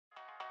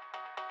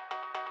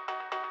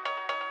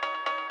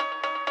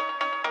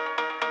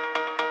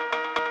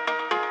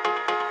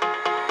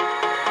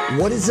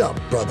What is up,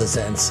 brothers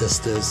and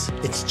sisters?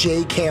 It's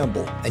Jay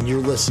Campbell, and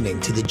you're listening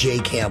to the Jay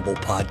Campbell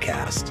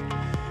Podcast.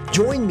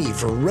 Join me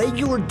for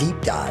regular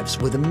deep dives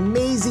with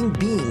amazing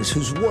beings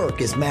whose work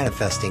is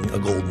manifesting a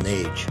golden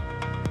age.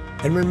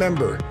 And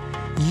remember,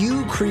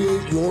 you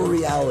create your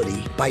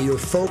reality by your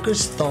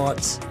focused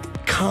thoughts,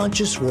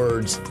 conscious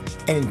words,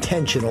 and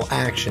intentional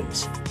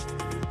actions.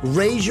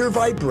 Raise your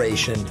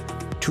vibration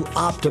to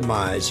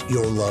optimize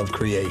your love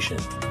creation.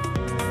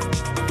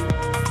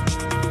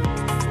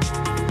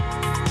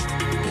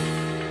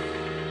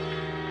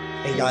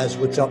 Hey guys,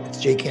 what's up?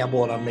 It's Jay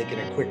Campbell, and I'm making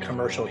a quick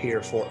commercial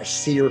here for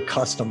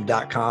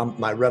𝙒𝙄𝙤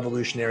my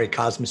revolutionary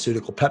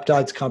cosmeceutical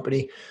peptides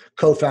company,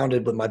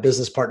 co-founded with my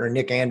business partner,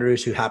 Nick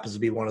Andrews, who happens to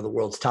be one of the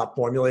world's top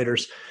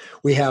formulators.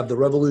 We have the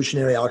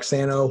revolutionary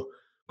𝙒𝙤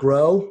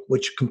𝙤𝙤,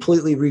 which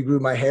completely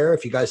regrew my hair.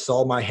 If you guys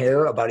saw my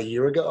hair about a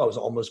year ago, I was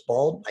almost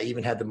bald. I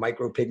even had the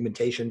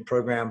micropigmentation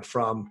program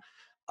from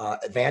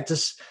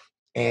Advantis.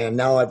 And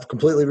now I've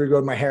completely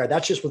regrown my hair.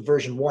 That's just with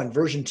version 1.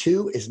 Version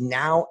 2 is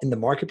now in the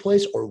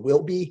marketplace, or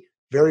will be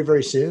very,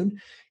 very soon.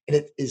 And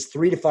it is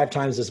 3 to 5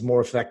 times as more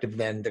effective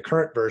than the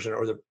current version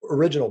or the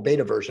original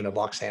beta version of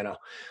𝙒𝙤.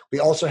 We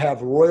also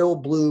have royal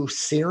blue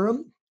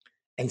serum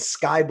and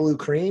sky blue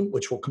cream,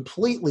 which will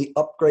completely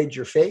upgrade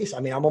your face. I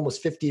mean, I'm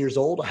almost 50 years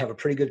old. I have a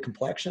pretty good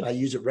complexion. I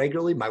use it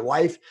regularly. My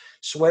wife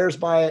swears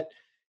by it.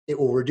 It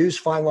will reduce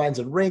fine lines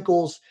and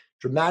wrinkles,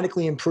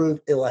 dramatically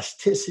improve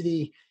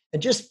elasticity,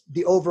 and just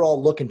the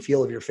overall look and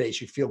feel of your face.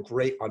 You feel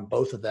great on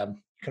both of them.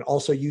 You can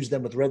also use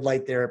them with red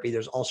light therapy.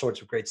 There's all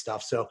sorts of great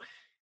stuff. So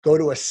go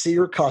to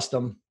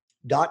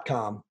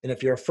𝙒𝙄𝙤𝙤.com. And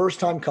if you're a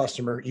first-time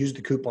customer, use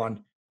the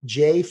coupon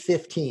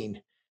J15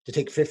 to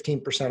take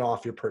 15%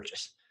 off your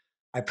purchase.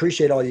 I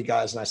appreciate all you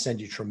guys, and I send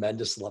you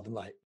tremendous love and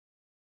light.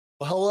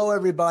 Well, hello,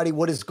 everybody.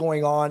 What is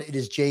going on? It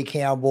is Jay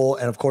Campbell.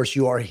 And of course,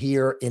 you are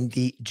here in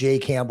the Jay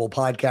Campbell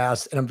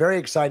Podcast. And I'm very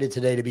excited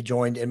today to be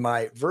joined in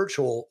my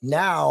virtual,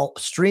 now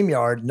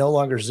StreamYard, no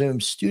longer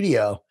Zoom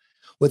studio,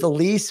 with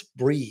Alyse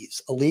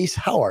Bacine. Alyse,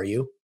 how are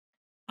you?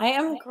 I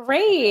am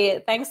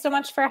great. Thanks so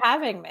much for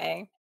having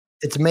me.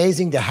 It's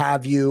amazing to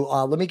have you.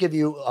 Let me give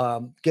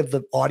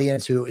the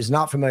audience who is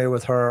not familiar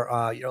with her,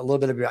 a little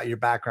bit about your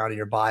background and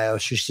your bio.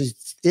 She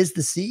is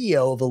the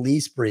CEO of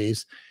Alyse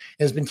Bacine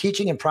and has been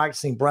teaching and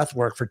practicing breath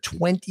work for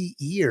 20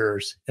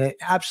 years. And it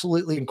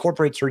absolutely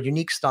incorporates her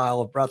unique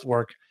style of breath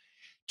work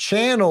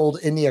channeled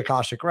in the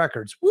Akashic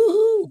Records.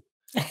 Woohoo!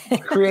 To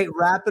create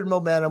rapid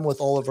momentum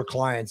with all of her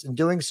clients. In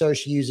doing so,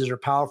 she uses her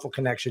powerful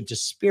connection to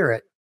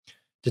spirit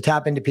to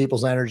tap into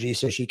people's energy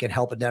so she can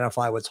help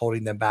identify what's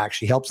holding them back.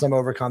 She helps them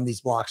overcome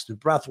these blocks through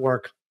breath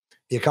work,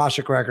 the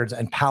Akashic Records,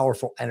 and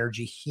powerful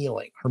energy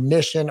healing. Her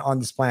mission on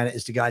this planet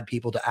is to guide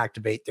people to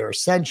activate their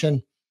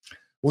ascension,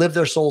 live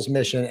their soul's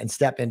mission, and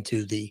step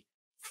into the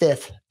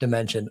 5th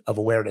dimension of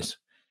awareness,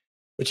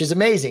 which is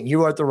amazing.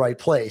 You are at the right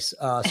place.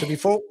 So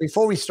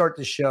before we start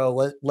the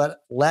show,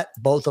 let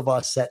both of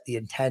us set the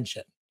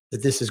intention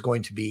that this is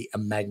going to be a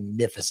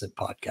magnificent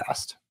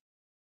podcast.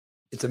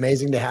 It's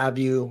amazing to have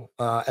you.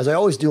 As I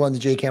always do on the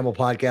Jay Campbell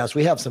Podcast,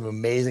 we have some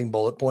amazing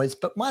bullet points,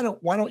 but why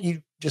don't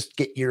you just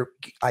get your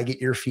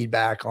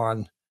feedback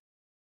on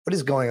what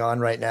is going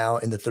on right now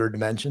in the 3rd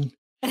dimension?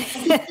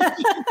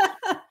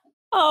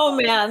 Oh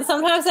man,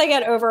 sometimes I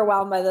get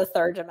overwhelmed by the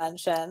 3rd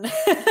dimension.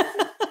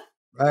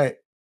 Right.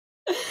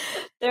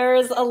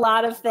 There's a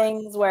lot of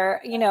things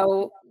where,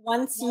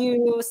 once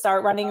you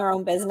start running your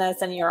own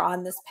business and you're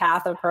on this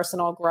path of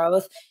personal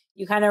growth,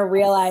 you kind of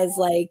realize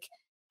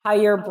how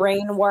your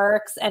brain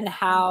works and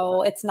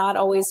how it's not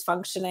always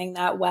functioning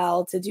that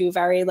well to do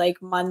very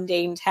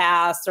mundane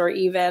tasks or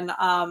even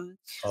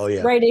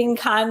writing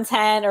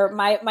content. Or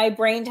my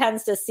brain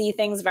tends to see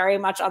things very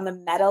much on the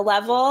meta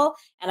level,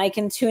 and I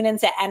can tune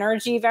into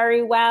energy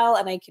very well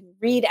and I can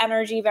read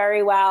energy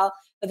very well.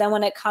 But then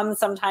when it comes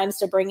sometimes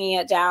to bringing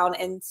it down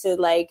into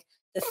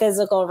the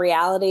physical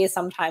reality,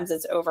 sometimes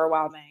it's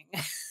overwhelming.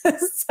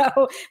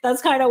 So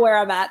that's kind of where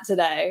I'm at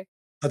today.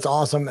 That's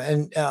awesome.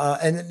 And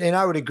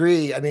I would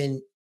agree. I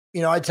mean,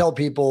 I tell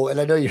people,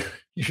 and I know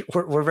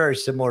we're very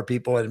similar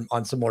people and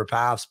on similar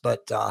paths,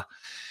 but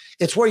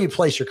it's where you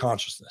place your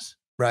consciousness,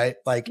 right?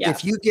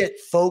 If you get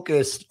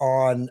focused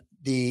on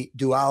the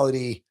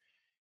duality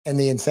and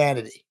the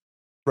insanity,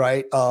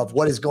 right, of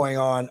what is going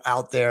on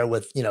out there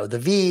with, the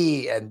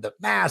V and the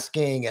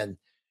masking and,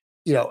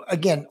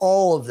 again,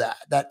 all of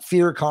that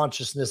fear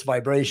consciousness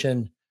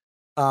vibration,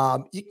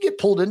 you can get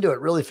pulled into it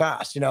really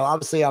fast.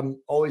 Obviously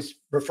I'm always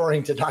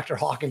referring to Dr.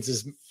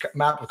 Hawkins's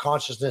map of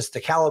consciousness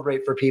to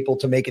calibrate for people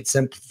to make it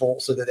simple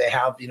so that they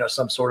have,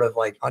 some sort of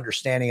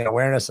understanding and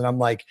awareness. And I'm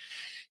like,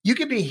 you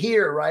could be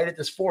here, right, at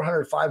this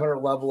 400, 500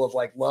 level of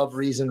love,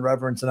 reason,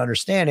 reverence, and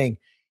understanding,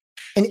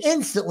 and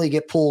instantly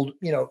get pulled,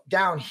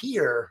 down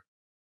here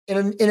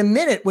in a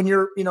minute when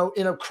you're,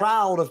 in a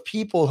crowd of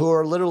people who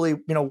are literally,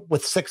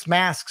 with 6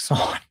 masks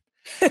on.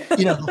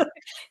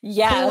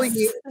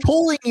 Yes.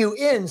 pulling you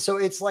in. So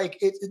it's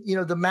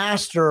the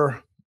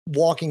master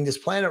walking this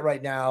planet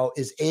right now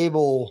is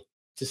able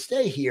to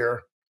stay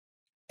here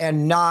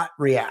and not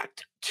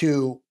react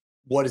to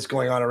what is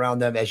going on around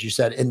them, as you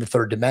said, in the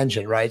third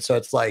dimension, right? So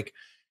it's like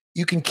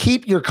you can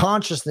keep your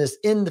consciousness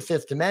in the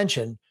fifth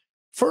dimension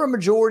for a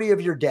majority of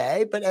your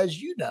day. But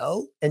as you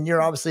know, and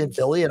you're obviously in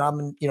Philly and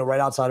I'm in, right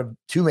outside of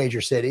two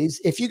major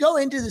cities, if you go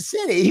into the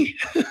city,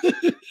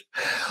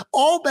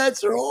 all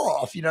bets are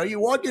off. You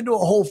walk into a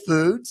Whole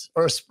Foods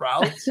or a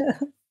Sprouts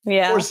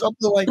or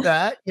something like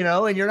that,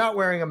 and you're not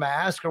wearing a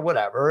mask or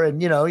whatever.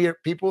 And, your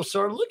people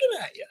start looking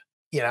at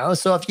you,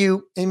 so if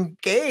you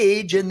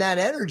engage in that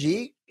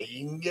energy,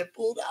 you can get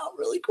pulled out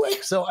really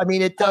quick. So, I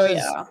mean, it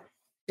does.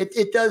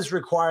 It does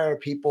require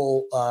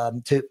people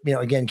to,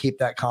 again, keep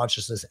that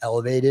consciousness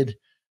elevated.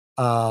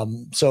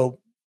 So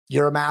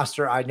you're a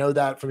master. I know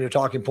that from your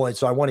talking point.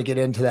 So I want to get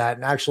into that.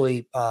 And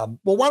actually, well,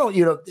 why don't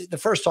the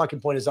first talking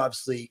point is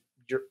obviously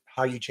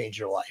how you change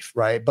your life,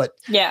 right? But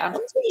yeah,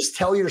 let me just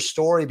tell your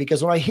story,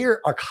 because when I hear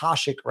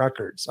Akashic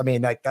records, I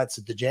mean, that's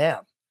the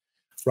jam,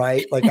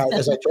 right? Like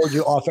as I told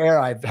you off air,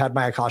 I've had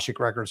my Akashic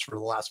records for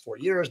the last 4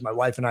 years. My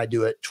wife and I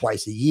do it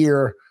twice a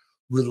year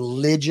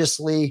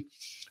religiously.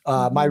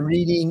 My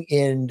reading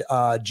in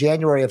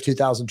January of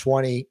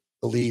 2020,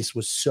 Alyse,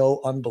 was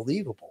so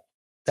unbelievable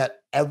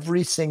that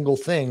every single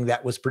thing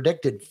that was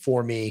predicted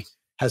for me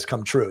has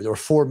come true. There were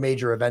 4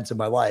 major events in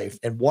my life.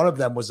 And one of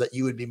them was that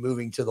you would be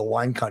moving to the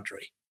wine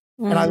country.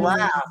 And I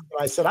laughed and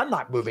I said, I'm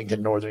not moving to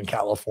Northern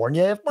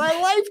California if my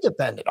life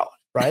depended on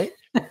it, right?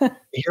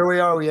 Here we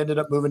are. We ended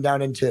up moving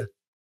down into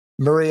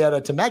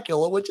Murrieta,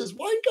 Temecula, which is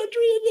wine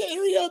country in the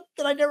area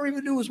that I never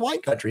even knew was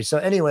wine country. So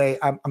anyway,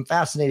 I'm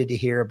fascinated to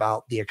hear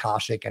about the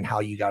Akashic and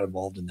how you got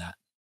involved in that.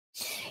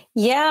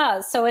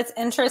 Yeah. So it's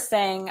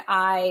interesting.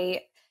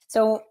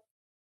 So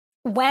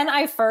when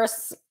I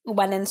first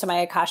went into my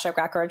Akashic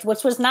records,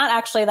 which was not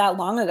actually that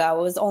long ago,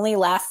 it was only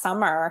last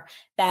summer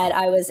that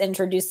I was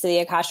introduced to the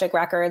Akashic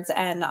records,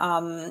 and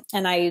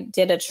I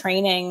did a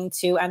training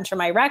to enter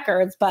my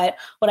records. But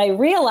what I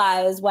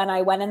realized when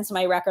I went into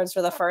my records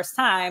for the first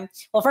time,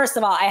 well, first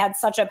of all, I had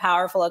such a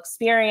powerful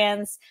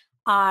experience.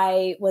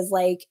 I was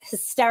like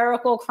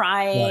hysterical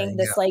crying,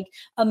 this like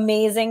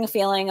amazing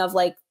feeling of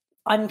like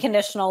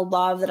unconditional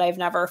love that I've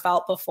never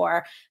felt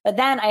before. But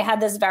then I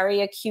had this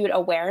very acute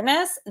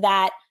awareness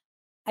that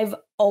I've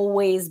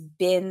always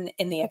been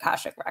in the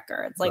Akashic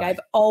records. Like I've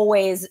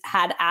always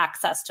had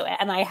access to it.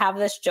 And I have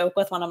this joke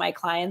with one of my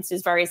clients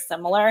who's very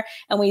similar.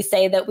 And we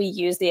say that we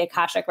use the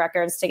Akashic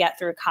records to get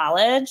through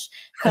college,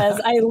 because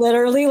I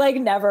literally like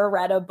never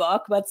read a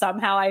book, but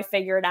somehow I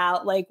figured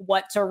out like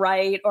what to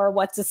write or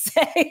what to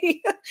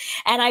say.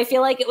 And I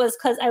feel like it was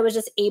because I was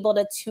just able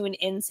to tune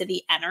into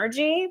the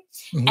energy.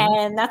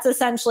 And that's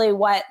essentially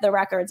what the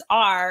records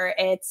are.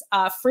 It's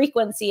a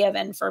frequency of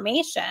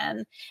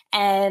information.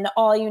 And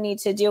all you need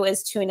to do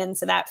is tune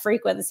into that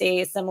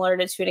frequency, similar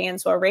to tuning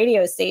into a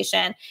radio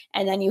station.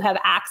 And then you have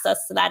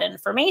access to that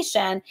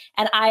information.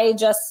 And I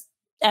just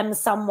am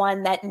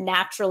someone that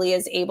naturally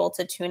is able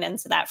to tune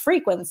into that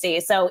frequency.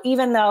 So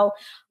even though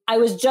I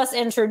was just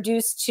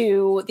introduced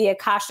to the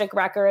Akashic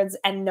records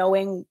and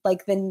knowing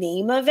like the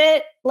name of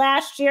it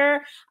last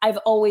year, I've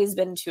always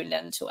been tuned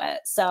into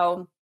it.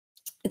 So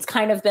it's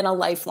kind of been a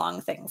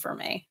lifelong thing for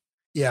me.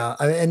 Yeah.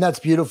 And that's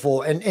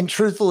beautiful. And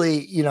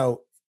truthfully,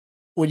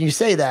 when you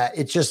say that,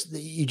 it's just,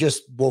 you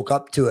just woke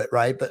up to it,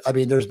 right? But I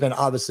mean, there's been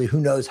obviously who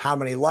knows how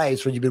many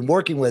lives when you've been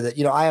working with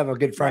it. I have a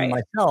good friend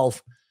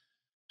myself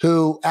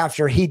who,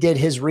 after he did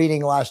his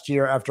reading last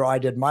year, after I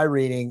did my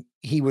reading,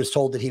 he was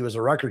told that he was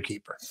a record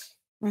keeper.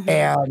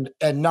 And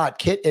not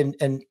kid.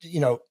 And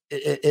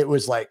it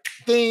was like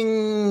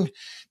ding,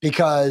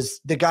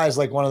 because the guy's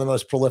like one of the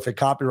most prolific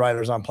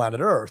copywriters on planet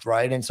Earth.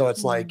 Right. And so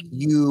it's like,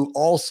 you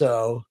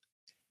also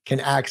can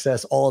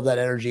access all of that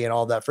energy and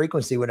all of that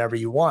frequency whenever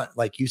you want.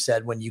 Like you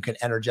said, when you can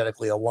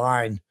energetically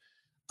align.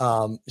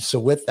 So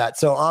with that,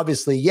 so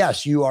obviously,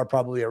 yes, you are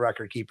probably a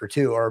record keeper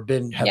too, or have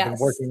been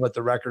working with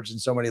the records in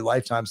so many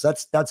lifetimes.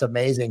 That's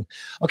amazing.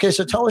 Okay.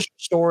 So tell us your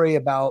story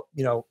about,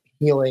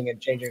 healing and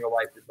changing your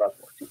life with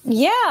breathwork.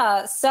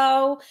 Yeah.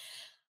 So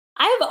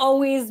I've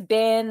always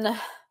been,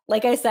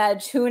 like I said,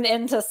 tuned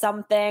into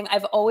something.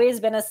 I've always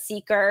been a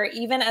seeker.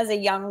 Even as a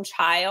young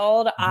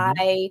child,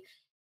 I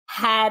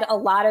had a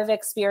lot of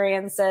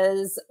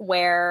experiences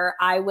where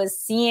I was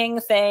seeing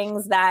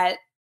things that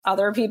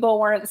other people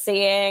weren't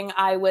seeing.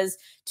 I was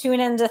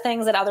tuned into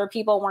things that other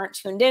people weren't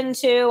tuned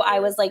into.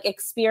 I was like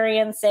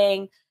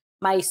experiencing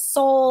my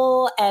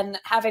soul and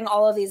having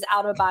all of these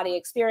out of body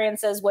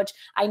experiences, which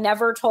I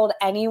never told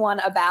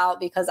anyone about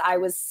because I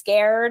was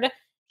scared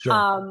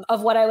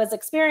of what I was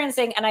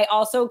experiencing. And I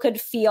also could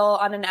feel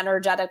on an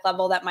energetic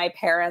level that my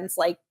parents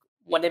like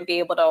wouldn't be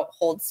able to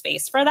hold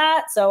space for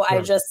that. So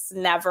I just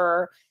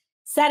never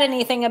said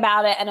anything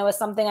about it. And it was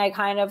something I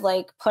kind of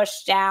like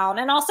pushed down.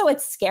 And also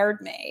it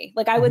scared me.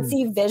 Like I would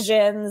see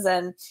visions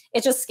and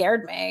it just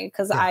scared me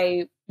because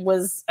I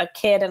was a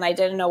kid and I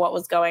didn't know what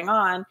was going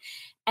on.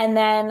 And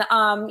then,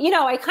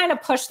 I kind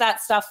of pushed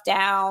that stuff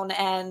down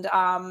and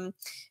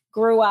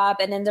grew up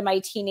and into my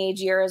teenage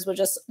years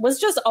was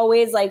just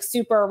always like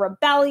super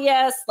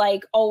rebellious,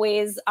 like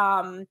always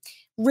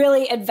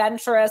really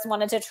adventurous,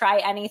 wanted to try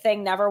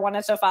anything, never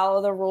wanted to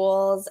follow the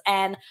rules.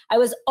 And I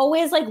was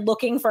always like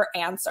looking for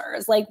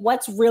answers, like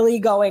what's really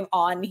going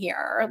on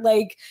here?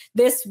 Like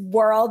this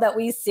world that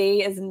we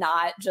see is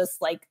not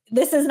just like,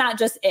 this is not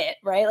just it,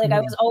 right? Like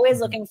I was always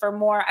looking for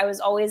more. I was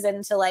always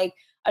into like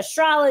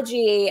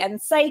astrology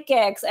and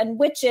psychics and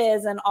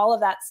witches and all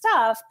of that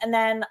stuff. And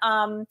then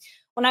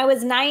when I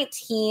was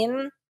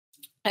 19,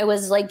 I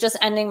was like just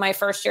ending my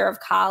first year of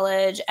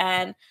college,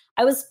 and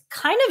I was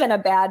kind of in a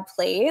bad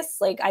place.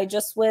 Like I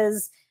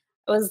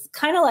was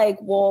kind of like,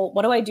 well,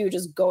 what do I do?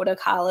 Just go to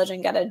college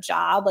and get a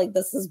job? Like,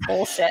 this is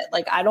bullshit.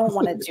 Like, I don't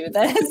want to do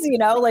this, you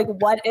know, like,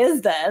 what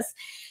is this?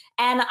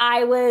 And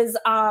I was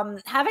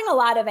having a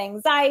lot of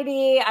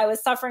anxiety. I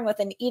was suffering with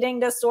an eating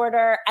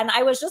disorder. And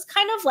I was just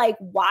kind of like,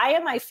 why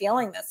am I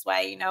feeling this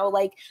way? You know,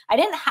 like I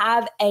didn't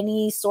have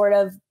any sort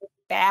of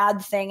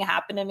bad thing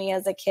happen to me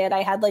as a kid.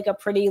 I had like a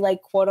pretty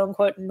like quote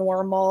unquote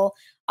normal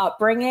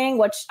upbringing,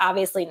 which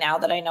obviously now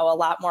that I know a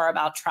lot more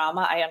about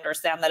trauma, I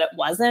understand that it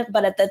wasn't.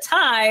 But at the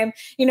time,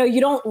 you know, you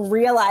don't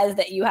realize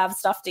that you have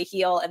stuff to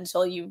heal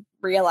until you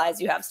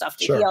realize you have stuff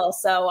to heal.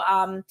 So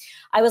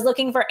I was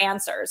looking for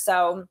answers.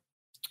 So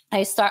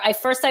I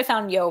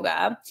found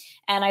yoga,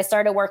 and I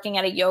started working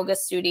at a yoga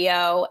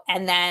studio.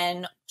 And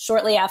then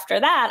shortly after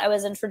that, I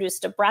was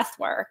introduced to breath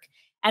work.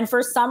 And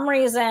for some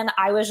reason,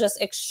 I was just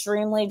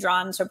extremely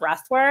drawn to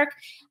breath work.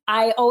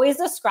 I always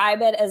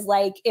describe it as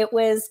like, it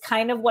was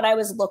kind of what I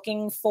was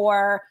looking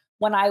for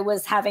when I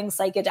was having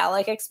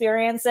psychedelic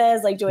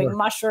experiences, like doing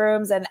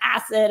mushrooms and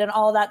acid and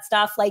all that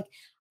stuff. Like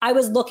I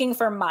was looking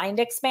for mind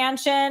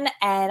expansion,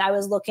 and I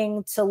was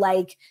looking to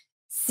like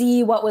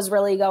see what was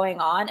really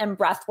going on, and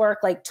breath work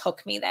like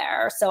took me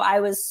there. So I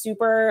was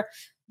super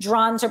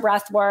drawn to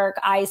breath work.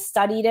 I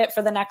studied it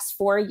for the next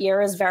 4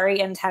 years very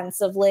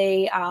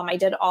intensively. I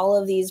did all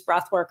of these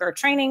breath worker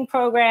training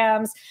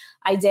programs.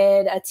 I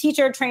did a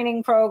teacher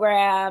training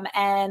program,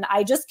 and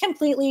I just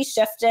completely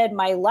shifted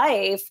my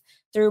life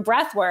through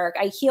breath work.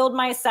 I healed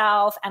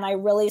myself, and I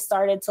really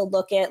started to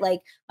look at like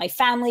my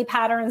family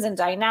patterns and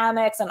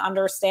dynamics and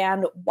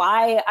understand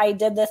why I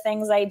did the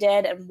things I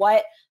did and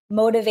what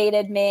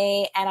motivated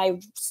me. And I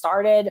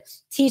started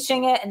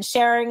teaching it and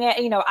sharing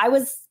it. You know, I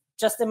was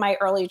just in my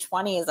early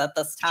 20s at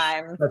this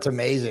time. That's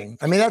amazing.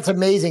 I mean, that's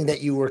amazing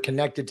that you were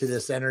connected to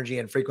this energy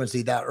and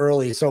frequency that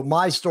early. So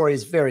my story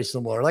is very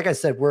similar. Like I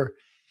said,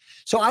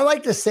 so I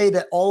like to say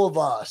that all of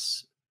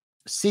us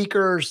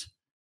seekers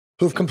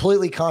who've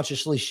completely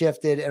consciously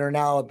shifted and are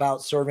now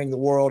about serving the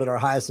world at our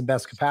highest and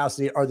best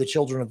capacity are the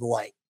children of the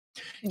light.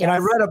 Yes. And I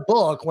read a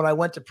book when I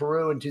went to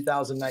Peru in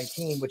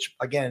 2019, which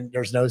again,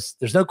 there's no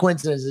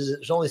coincidences.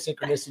 There's only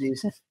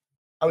synchronicities.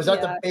 I was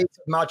at the base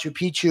of Machu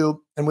Picchu,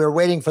 and we were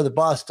waiting for the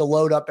bus to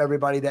load up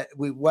everybody that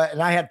we went.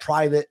 And I had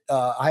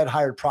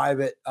hired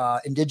private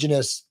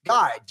indigenous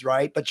guides,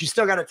 right? But you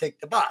still got to take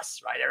the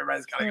bus, right?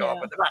 Everybody's got to go up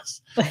with the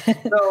bus.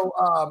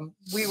 So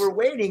we were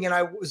waiting, and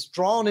I was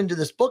drawn into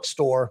this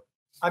bookstore.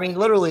 I mean,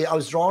 literally, I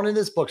was drawn into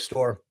this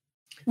bookstore,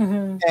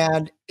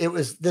 and it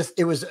was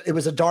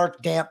a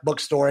dark, damp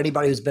bookstore.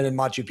 Anybody who's been in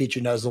Machu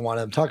Picchu knows the one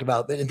I'm talking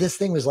about. But this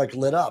thing was like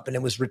lit up, and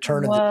it was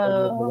Return of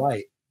the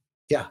Light.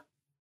 Yeah.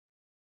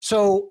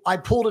 So I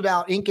pulled it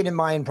out. Ink and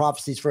Mayan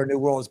Prophecies for a New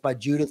World is by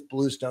Judith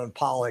Bluestone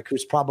Pollock,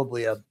 who's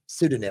probably a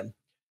pseudonym.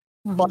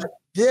 But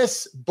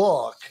this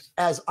book,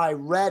 as I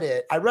read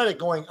it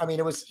going, I mean,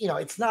 it was, you know,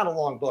 it's not a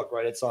long book,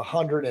 right? It's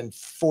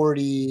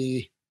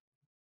 140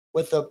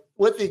 with the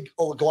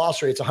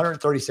glossary, it's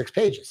 136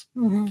 pages.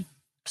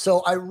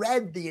 So I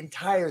read the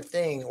entire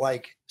thing,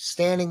 like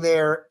standing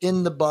there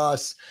in the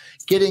bus,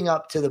 getting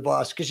up to the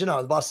bus, because, you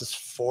know, the bus is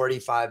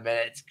 45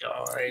 minutes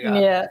going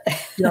up. Yeah.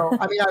 You know,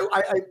 I mean,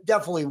 I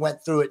definitely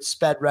went through it,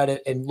 read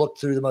it, and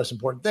looked through the most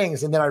important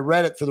things. And then I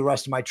read it for the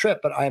rest of my trip.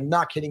 But I am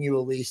not kidding you,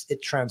 Alyse.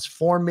 It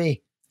transformed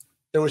me.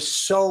 There was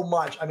so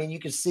much. I mean, you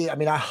can see, I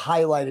mean, I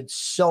highlighted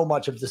so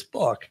much of this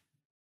book.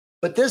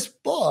 But this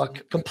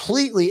book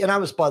completely, and I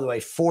was, by the way,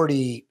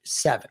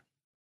 47.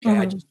 Okay,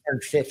 I just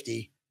turned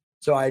 50.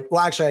 So I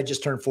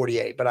just turned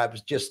 48, but I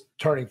was just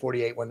turning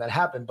 48 when that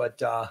happened.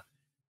 But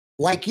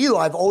like you,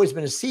 I've always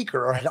been a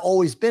seeker, or had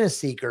always been a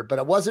seeker, but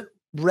I wasn't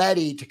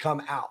ready to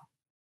come out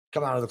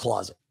of the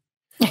closet.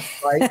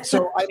 Right.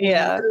 So I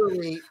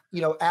literally,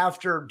 you know,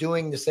 after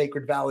doing the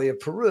Sacred Valley of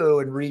Peru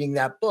and reading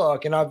that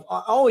book, and I've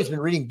always been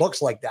reading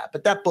books like that,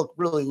 but that book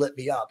really lit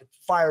me up. It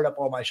fired up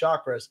all my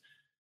chakras.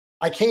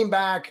 I came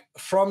back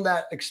from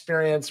that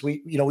experience.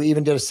 We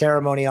even did a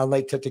ceremony on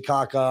Lake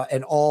Titicaca,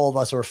 and all of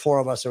us, there were 4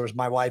 of us. There was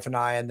my wife and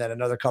I, and then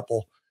another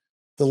couple.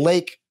 The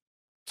lake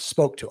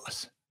spoke to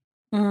us.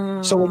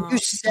 So when you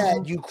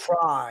said you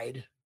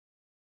cried,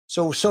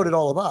 so did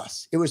all of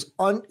us. It was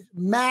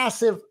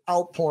massive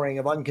outpouring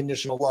of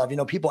unconditional love. You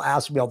know, people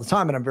ask me all the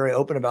time, and I'm very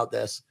open about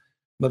this.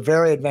 I'm a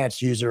very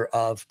advanced user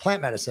of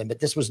plant medicine, but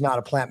this was not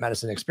a plant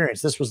medicine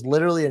experience. This was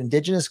literally an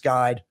indigenous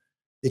guide,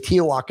 the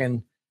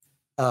Teotihuacan,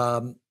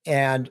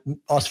 and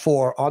us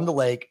 4 on the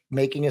lake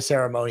making a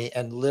ceremony.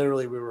 And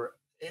literally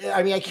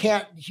I mean, I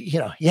can't,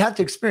 you have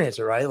to experience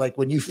it, right? Like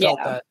when you felt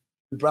that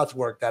breath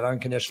work, that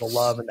unconditional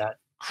love and that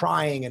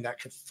crying and that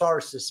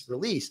catharsis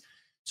release.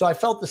 So I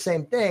felt the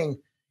same thing.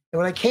 And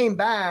when I came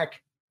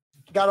back,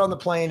 got on the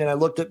plane and I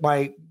looked at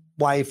my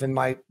wife and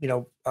my,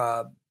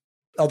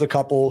 other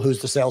couple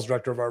who's the sales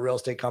director of our real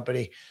estate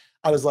company.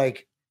 I was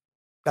like,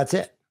 that's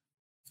it.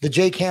 The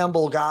J.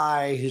 Campbell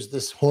guy, who's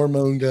this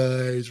hormone guy,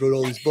 who's wrote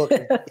all these books.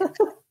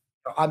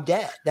 I'm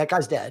dead. That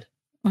guy's dead.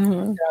 Mm-hmm.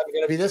 I'm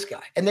going to be this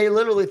guy. And they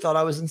literally thought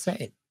I was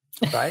insane.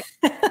 Right.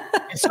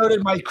 And so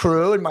did my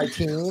crew and my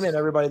team and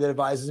everybody that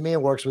advises me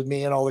and works with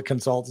me and all the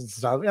consultants and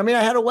stuff. I mean,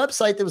 I had a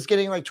website that was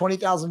getting like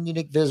 20,000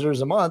 unique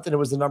visitors a month, and it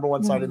was the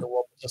 #1 site in the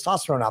world for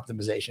testosterone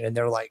optimization. And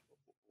they're like,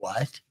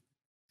 what?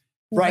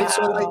 Right. Wow.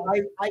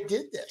 So I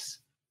did this.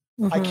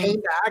 Mm-hmm. I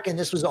came back, and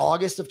this was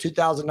August of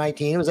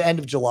 2019. It was the end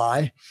of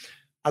July.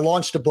 I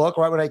launched a book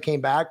right when I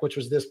came back, which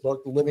was this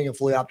book, The Living a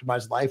Fully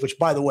Optimized Life, which,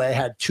 by the way,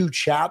 had 2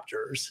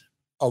 chapters,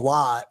 a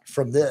lot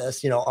from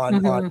this,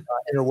 on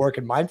inner work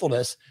and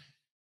mindfulness.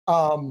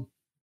 And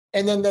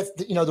then that's,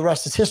 the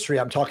rest is history.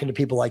 I'm talking to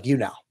people like you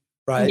now,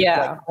 right?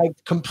 Yeah. Like, I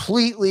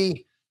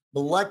completely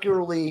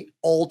molecularly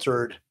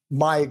altered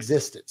my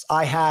existence.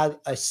 I had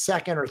a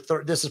second or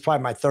third, this is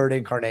probably my 3rd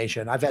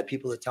incarnation. I've had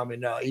people that tell me,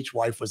 no, each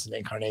wife was an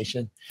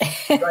incarnation.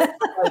 Like,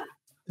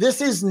 this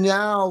is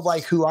now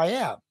like who I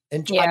am.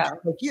 And I'm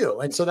like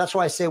you. And so that's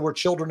why I say we're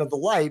children of the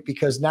light,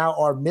 because now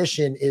our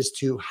mission is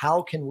to,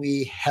 how can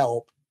we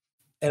help?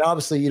 And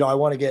obviously, I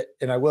want to get,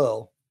 and I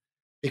will,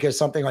 because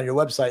something on your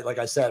website, like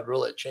I said,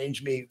 really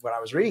changed me when I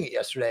was reading it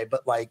yesterday.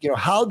 But like,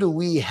 how do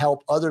we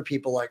help other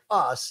people like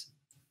us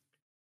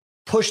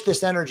push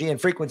this energy and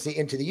frequency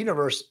into the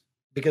universe?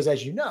 Because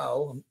as you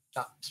know, I'm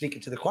not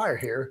speaking to the choir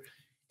here,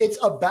 it's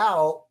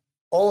about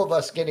all of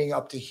us getting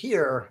up to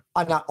here.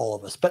 Not all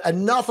of us, but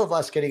enough of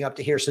us getting up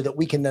to here so that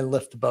we can then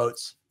lift the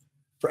boats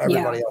for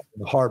everybody else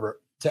in the harbor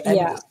to end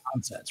this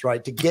nonsense,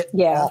 right? To get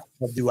off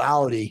of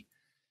duality.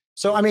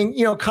 So, I mean,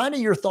 kind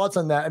of your thoughts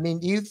on that. I mean,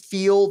 do you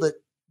feel that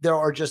there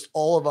are just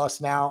all of us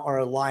now are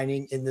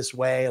aligning in this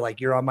way? Like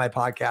you're on my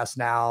podcast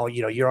now,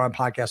 you're on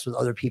podcasts with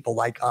other people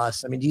like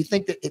us. I mean, do you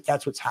think that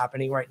that's what's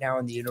happening right now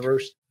in the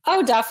universe?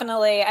 Oh,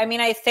 definitely. I mean,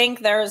 I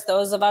think there's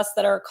those of us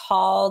that are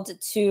called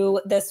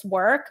to this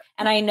work.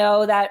 And I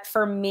know that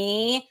for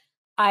me,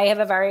 I have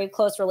a very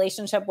close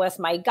relationship with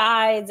my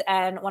guides.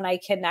 And when I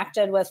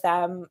connected with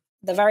them,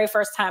 the very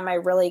first time I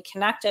really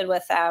connected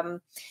with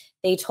them,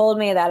 they told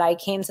me that I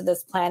came to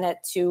this planet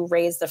to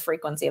raise the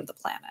frequency of the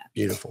planet.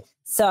 Beautiful.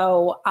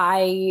 So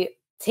I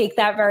take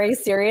that very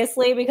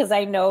seriously, because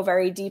I know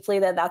very deeply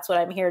that that's what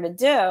I'm here to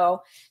do.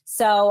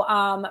 So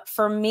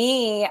for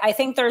me, I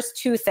think there's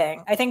 2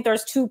 things. I think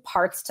there's 2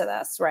 parts to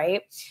this,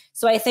 right?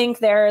 So I think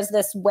there's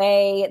this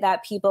way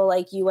that people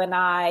like you and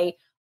I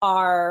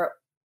are,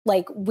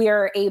 like,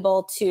 we're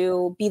able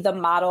to be the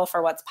model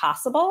for what's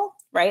possible,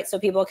 right? So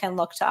people can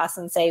look to us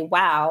and say,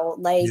 wow,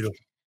 like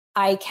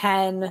I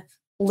can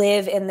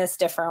live in this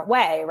different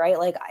way, right?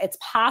 Like it's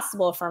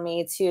possible for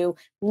me to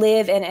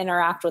live and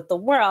interact with the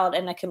world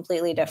in a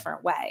completely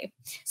different way.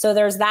 So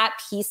there's that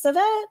piece of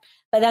it.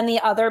 But then the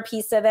other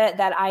piece of it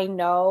that I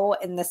know,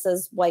 and this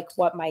is like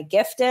what my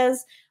gift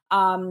is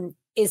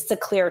to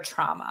clear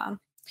trauma.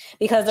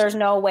 Because there's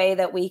no way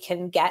that we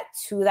can get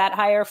to that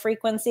higher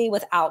frequency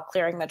without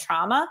clearing the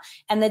trauma.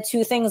 And the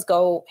 2 things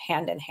go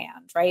hand in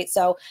hand, right?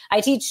 So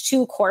I teach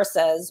 2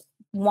 courses.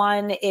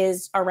 One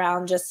is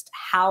around just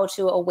how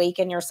to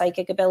awaken your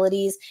psychic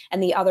abilities,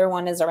 and the other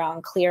one is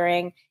around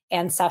clearing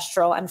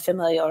ancestral and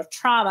familial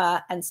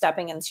trauma and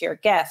stepping into your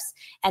gifts.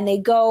 And they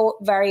go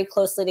very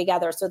closely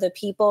together. So the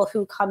people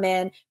who come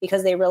in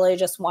because they really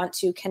just want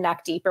to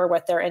connect deeper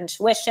with their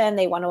intuition,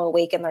 they want to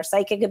awaken their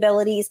psychic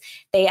abilities,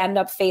 they end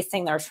up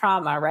facing their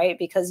trauma, right?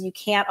 Because you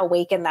can't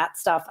awaken that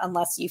stuff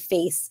unless you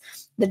face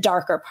the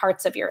darker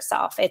parts of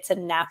yourself. It's a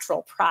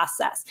natural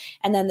process.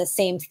 And then the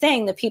same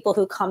thing, the people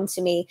who come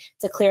to me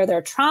to clear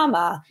their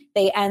trauma,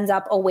 they end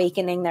up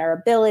awakening their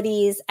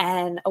abilities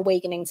and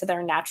awakening to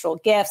their natural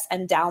gifts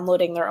and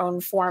downloading their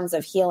own forms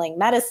of healing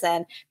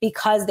medicine,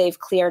 because they've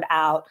cleared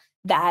out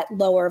that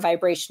lower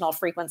vibrational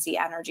frequency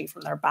energy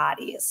from their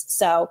bodies.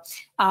 So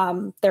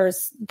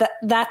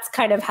that's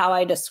kind of how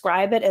I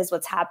describe it, is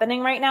what's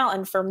happening right now.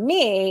 And for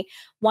me,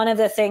 one of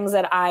the things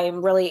that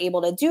I'm really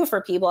able to do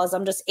for people is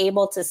I'm just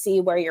able to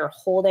see where you're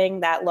holding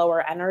that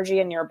lower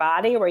energy in your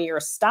body, where you're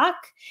stuck,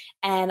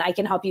 and I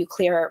can help you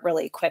clear it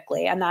really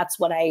quickly. And that's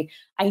what I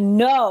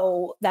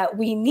know that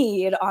we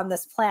need on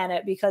this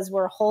planet, because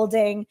we're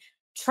holding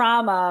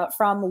trauma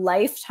from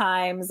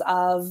lifetimes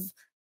of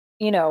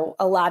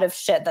a lot of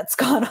shit that's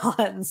gone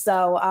on.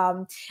 So,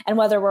 and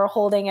whether we're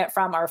holding it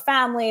from our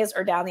families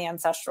or down the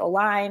ancestral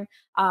line,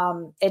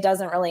 it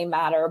doesn't really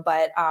matter.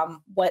 But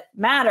what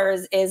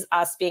matters is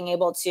us being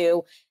able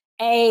to,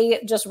 A,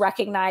 just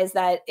recognize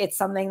that it's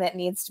something that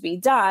needs to be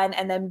done,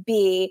 and then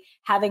B,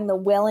 having the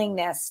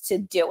willingness to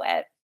do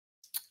it.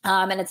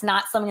 And it's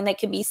not something that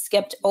can be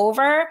skipped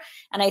over.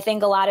 And I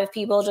think a lot of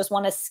people just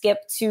want to skip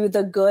to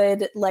the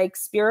good, like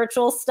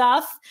spiritual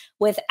stuff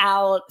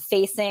without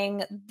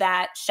facing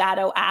that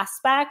shadow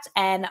aspect.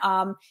 And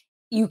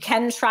you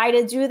can try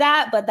to do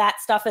that, but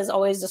that stuff is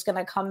always just going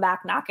to come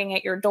back knocking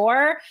at your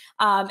door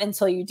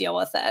until you deal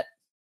with it.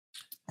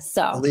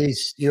 So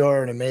Alyse, you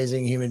are an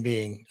amazing human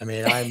being. I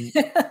mean, I'm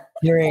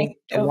hearing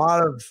a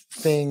lot of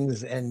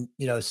things and,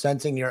 you know,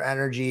 sensing your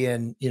energy,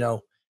 and, you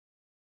know,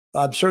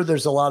 I'm sure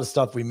there's a lot of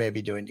stuff we may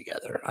be doing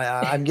together.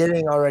 I'm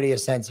getting already a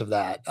sense of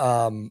that.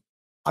 I mean,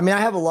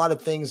 I have a lot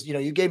of things, you know,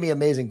 you gave me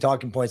amazing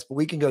talking points, but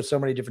we can go so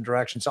many different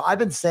directions. So I've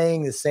been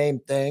saying the same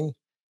thing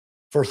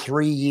for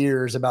 3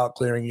 years about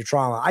clearing your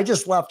trauma. I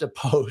just left a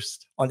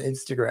post on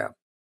Instagram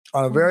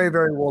on a very,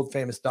 very world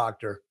famous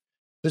doctor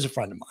who's a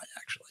friend of mine,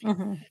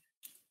 actually.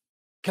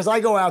 Because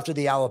I go after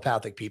the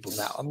allopathic people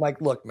now. I'm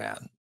like, look,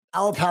 man,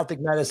 allopathic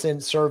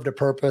medicine served a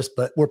purpose,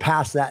 but we're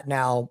past that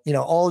now. You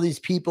know, all these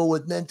people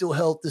with mental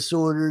health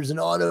disorders and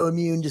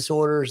autoimmune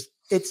disorders,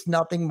 it's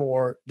nothing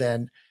more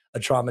than a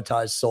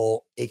traumatized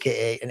soul,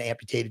 AKA an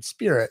amputated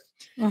spirit.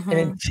 And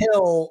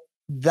until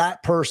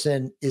that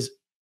person is,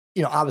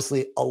 you know,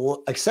 obviously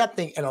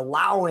accepting and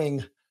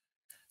allowing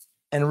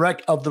and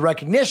of the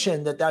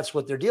recognition that that's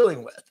what they're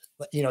dealing with.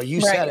 You know,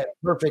 you said it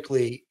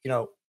perfectly, you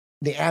know,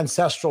 the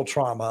ancestral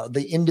trauma,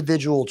 the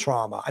individual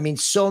trauma. I mean,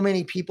 so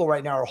many people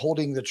right now are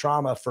holding the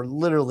trauma for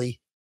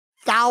literally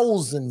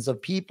thousands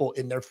of people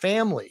in their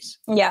families.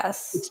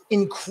 Yes. It's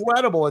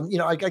incredible. And, you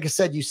know, like I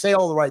said, you say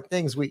all the right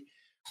things. We're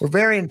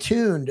very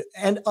attuned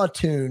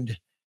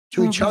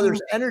to each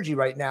other's energy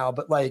right now,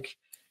 but like,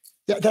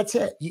 that's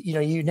it. You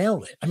know, you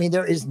nailed it. I mean,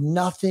 there is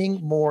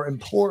nothing more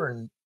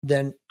important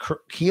than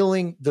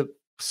healing the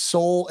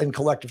soul and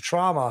collective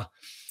trauma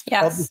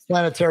of the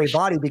planetary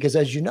body, because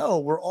as you know,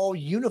 we're all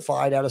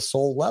unified at a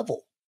soul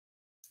level.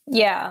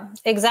 Yeah,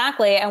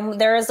 exactly.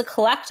 And there is a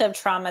collective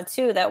trauma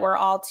too that we're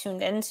all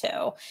tuned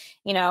into,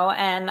 you know,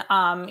 and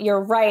you're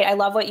right. I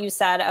love what you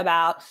said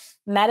about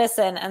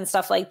medicine and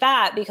stuff like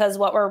that, because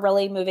what we're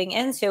really moving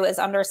into is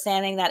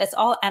understanding that it's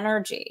all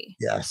energy.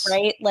 Yes.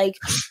 Right? Like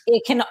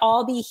it can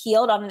all be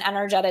healed on an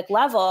energetic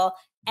level.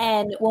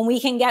 And when we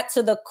can get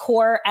to the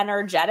core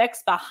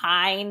energetics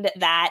behind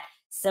that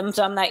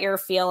symptom that you're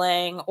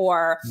feeling,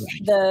 or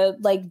the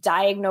like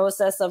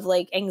diagnosis of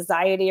like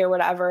anxiety or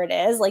whatever it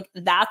is, like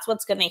that's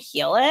what's going to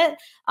heal it.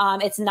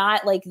 It's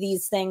not like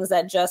these things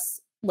that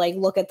just like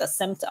look at the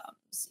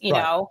symptoms, you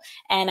know?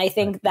 And I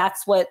think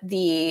that's what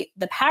the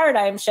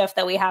paradigm shift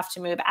that we have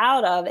to move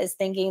out of is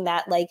thinking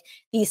that like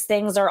these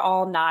things are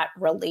all not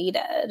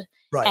related.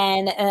 Right.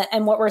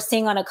 And what we're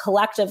seeing on a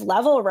collective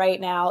level right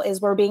now is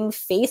we're being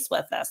faced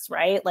with this,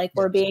 right? Like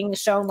we're being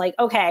shown like,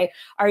 okay,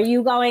 are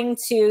you going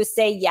to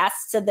say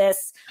yes to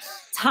this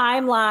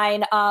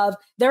timeline of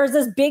there's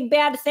this big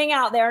bad thing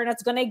out there and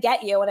it's going to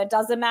get you and it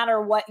doesn't matter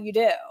what you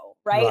do,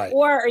 right?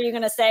 Or are you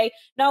going to say,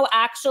 no,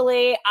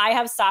 actually, I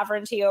have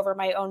sovereignty over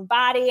my own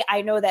body.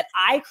 I know that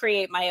I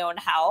create my own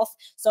health.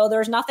 So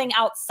there's nothing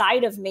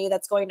outside of me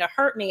that's going to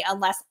hurt me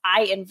unless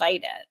I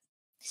invite it.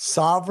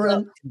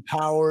 Sovereign,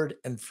 empowered,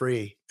 and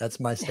free. That's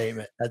my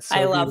statement. That's so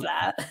I love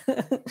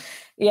that.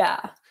 Yeah.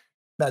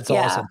 That's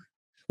awesome.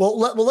 Well,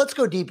 let's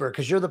go deeper,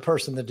 because you're the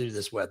person to do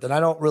this with. And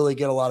I don't really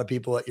get a lot of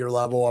people at your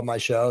level on my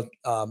show,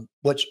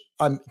 which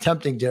I'm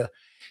attempting to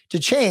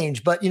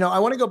change. But, you know, I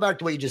want to go back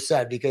to what you just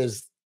said,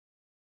 because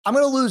I'm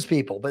going to lose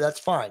people, but that's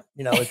fine.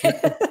 You know,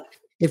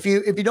 if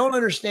you don't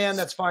understand,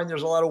 that's fine.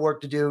 There's a lot of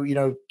work to do, you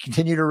know,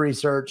 continue to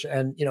research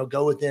and, you know,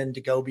 go within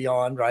to go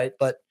beyond. Right.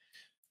 But,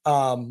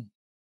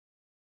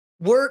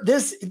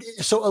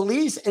 so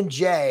Alyse and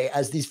Jay,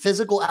 as these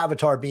physical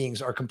avatar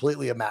beings, are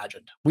completely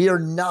imagined. We are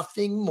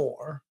nothing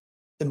more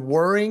than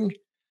whirring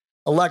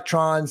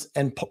electrons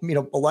and, you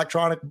know,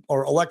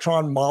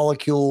 electron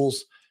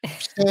molecules,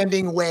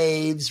 standing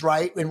waves,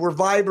 right? And we're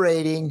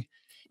vibrating.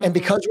 And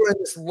because we're in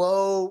this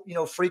low, you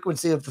know,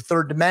 frequency of the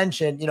third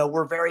dimension, you know,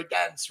 we're very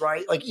dense,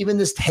 right? Like even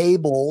this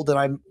table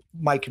that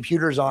my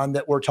computer's on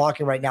that we're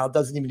talking right now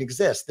doesn't even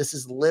exist. This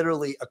is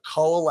literally a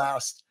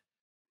coalesced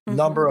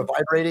number of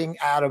vibrating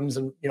atoms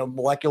and, you know,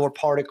 molecular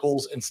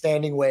particles and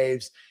standing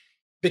waves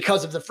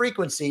because of the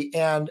frequency.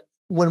 And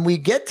when we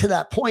get to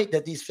that point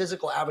that these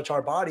physical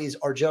avatar bodies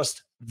are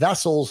just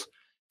vessels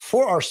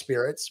for our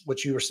spirits,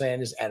 which you were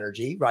saying is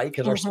energy, right?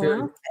 Because our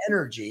spirit is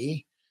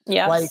energy.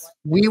 Yes. Like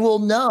we will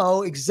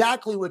know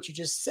exactly what you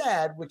just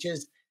said, which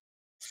is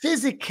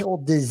physical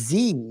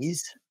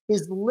disease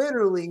is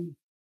literally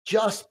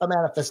just a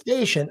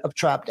manifestation of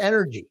trapped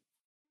energy.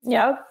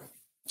 Yep.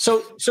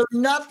 So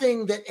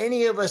nothing that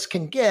any of us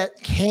can get,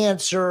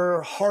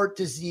 cancer, heart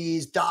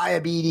disease,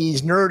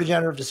 diabetes,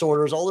 neurodegenerative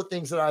disorders, all the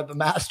things that I'm a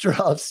master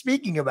of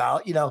speaking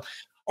about, you know,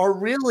 are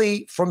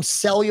really from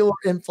cellular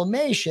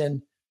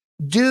inflammation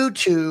due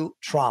to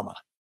trauma.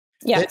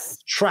 Yes. It's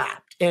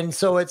trapped. And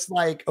so it's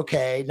like,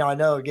 okay, now I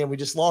know, again, we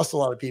just lost a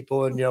lot of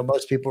people, and, you know,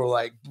 most people are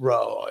like,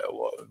 bro,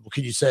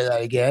 could you say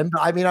that again?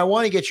 But I mean, I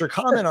want to get your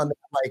comment on that.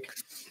 Like,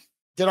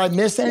 Did I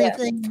miss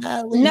anything,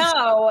 at least?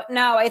 No,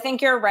 I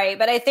think you're right.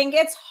 But I think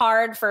it's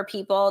hard for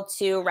people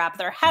to wrap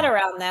their head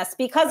around this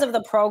because of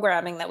the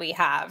programming that we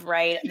have,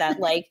 right? That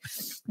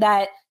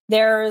that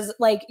there's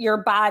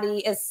your body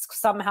is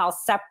somehow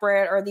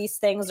separate, or these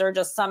things are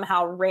just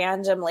somehow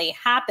randomly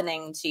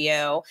happening to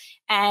you.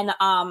 And,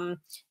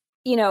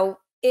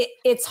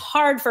 it's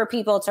hard for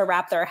people to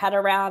wrap their head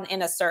around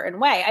in a certain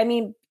way. I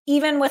mean,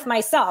 even with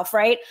myself,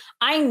 right?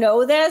 I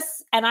know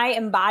this and I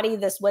embody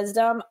this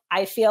wisdom,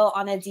 I feel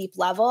on a deep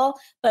level,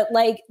 but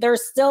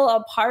there's still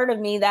a part of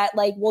me that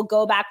will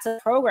go back to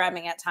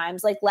programming at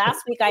times.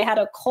 Last week I had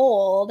a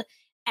cold,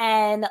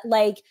 and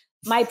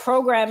my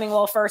programming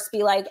will first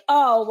be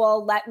oh,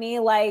 well, let me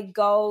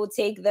go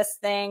take this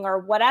thing or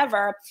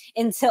whatever,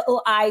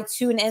 until I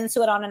tune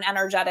into it on an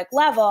energetic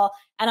level.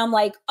 And I'm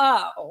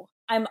oh,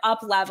 I'm up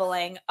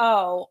leveling.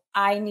 Oh,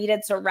 I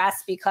needed to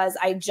rest because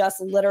I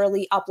just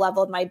literally up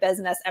leveled my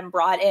business and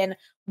brought in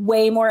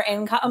way more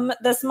income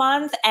this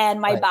month. And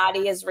my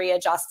body is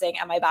readjusting,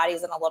 and my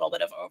body's in a little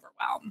bit of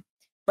overwhelm.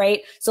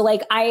 Right. So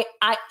I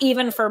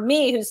even for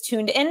me, who's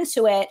tuned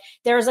into it,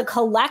 there's a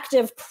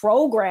collective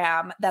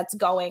program that's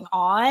going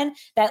on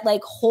that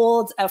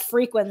holds a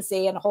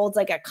frequency and holds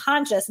a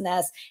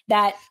consciousness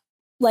that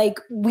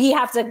we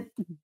have to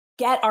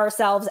get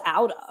ourselves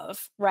out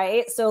of,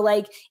 right? So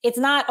it's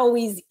not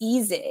always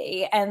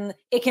easy, and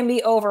it can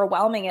be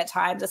overwhelming at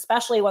times,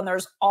 especially when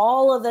there's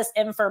all of this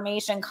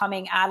information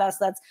coming at us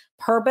that's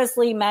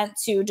purposely meant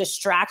to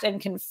distract and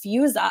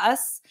confuse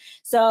us.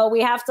 So we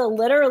have to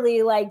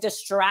literally not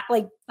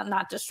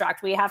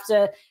distract, we have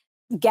to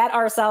get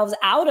ourselves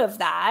out of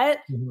that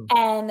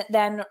and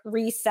then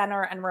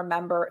recenter and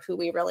remember who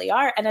we really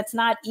are. And it's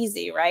not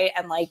easy, right?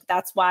 And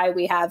that's why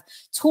we have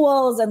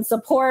tools and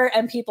support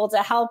and people to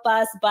help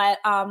us, but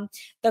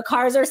the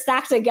cards are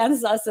stacked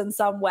against us in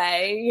some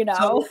way,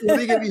 So let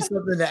me give you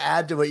something to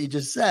add to what you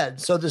just said.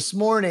 So this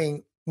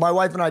morning, my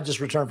wife and I just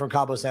returned from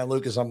Cabo San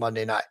Lucas on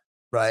Monday night,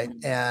 right?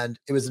 And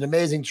it was an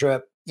amazing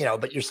trip.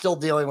 But you're still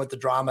dealing with the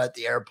drama at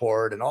the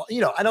airport and all,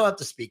 I don't have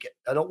to speak it.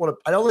 I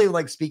don't even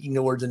like speaking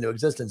the words into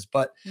existence,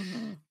 but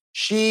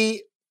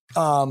she,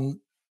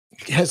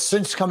 has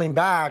since coming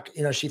back,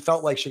 she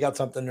felt like she got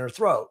something in her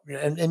throat,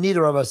 and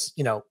neither of us,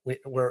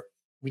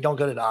 we don't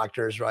go to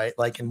doctors, right?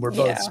 And we're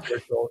both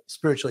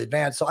spiritually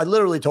advanced. So I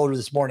literally told her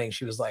this morning,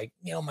 she was like,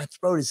 my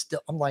throat is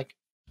still, I'm like,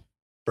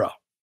 bro,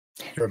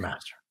 you're a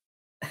master.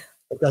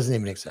 It doesn't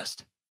even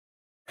exist.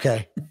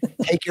 Okay.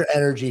 Take your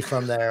energy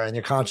from there and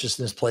your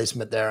consciousness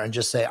placement there and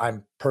just say,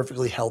 I'm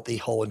perfectly healthy,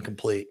 whole, and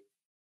complete,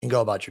 and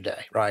go about your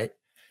day. Right.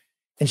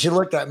 And she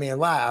looked at me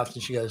and laughed,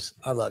 and she goes,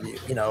 I love you,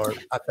 or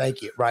I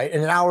thank you. Right.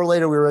 And an hour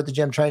later we were at the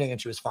gym training and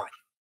she was fine.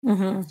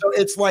 So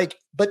it's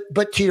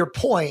but to your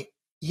point,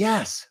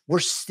 yes, we're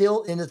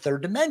still in the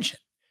third dimension.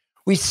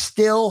 We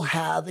still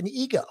have an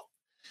ego.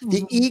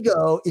 The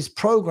ego is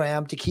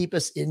programmed to keep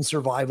us in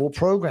survival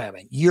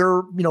programming.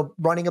 You're,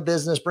 running a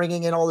business,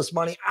 bringing in all this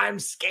money. I'm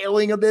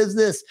scaling a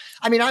business.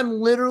 I mean,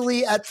 I'm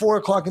literally at 4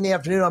 o'clock in the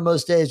afternoon on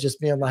most days, just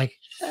being like,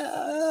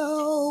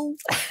 help.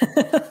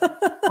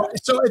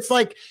 So it's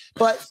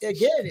but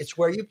again, it's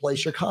where you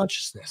place your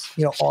consciousness.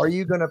 Are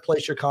you going to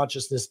place your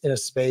consciousness in a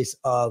space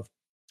of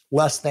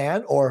less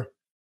than, or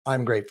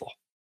I'm grateful?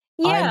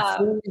 Yeah. I'm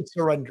fully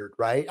surrendered,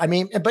 right? I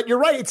mean, but you're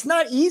right. It's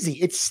not easy.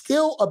 It's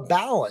still a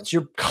balance.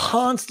 You're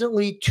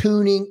constantly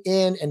tuning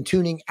in and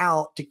tuning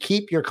out to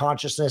keep your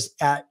consciousness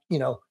at,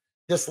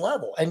 this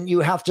level. And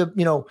you have to,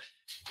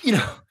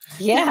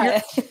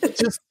 yeah, it's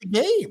just the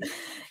game.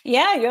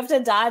 Yeah. You have to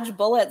dodge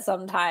bullets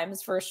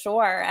sometimes, for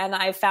sure. And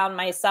I found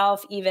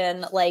myself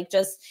even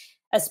just,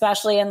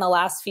 especially in the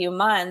last few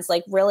months,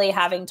 really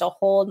having to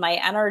hold my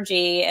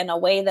energy in a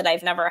way that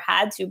I've never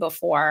had to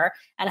before,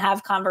 and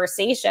have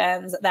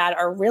conversations that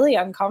are really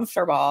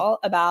uncomfortable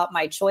about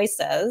my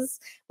choices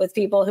with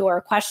people who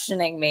are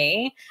questioning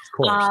me.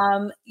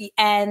 And,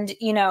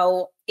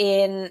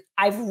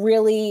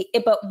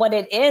 but what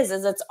it is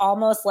it's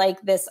almost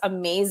like this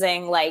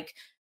amazing,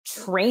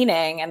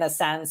 training in a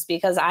sense,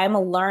 because I'm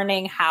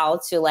learning how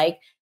to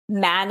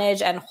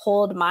manage and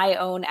hold my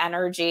own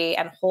energy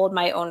and hold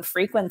my own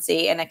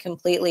frequency in a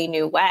completely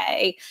new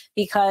way.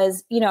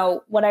 Because,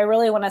 what I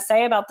really want to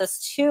say about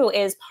this too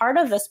is part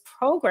of this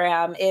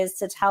program is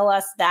to tell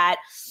us that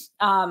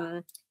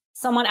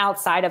someone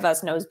outside of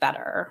us knows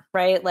better,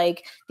 right?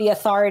 The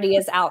authority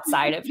is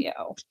outside of you.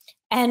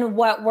 And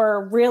what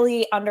we're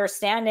really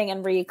understanding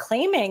and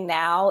reclaiming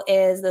now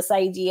is this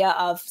idea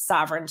of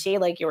sovereignty,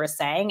 like you were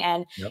saying,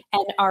 and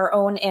our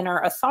own inner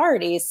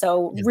authority.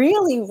 So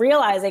really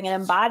realizing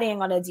and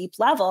embodying on a deep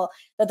level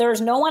that there's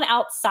no one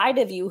outside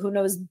of you who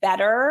knows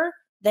better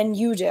than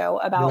you do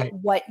about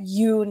what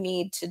you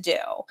need to do.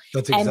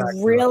 And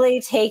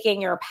really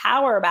taking your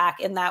power back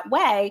in that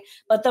way.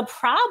 But the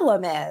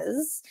problem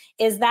is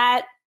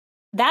that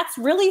that's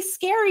really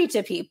scary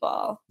to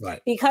people,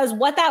 because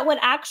what that would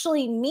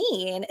actually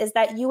mean is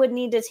that you would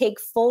need to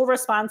take full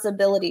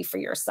responsibility for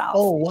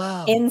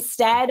yourself.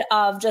 Instead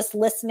of just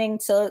listening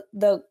to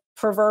the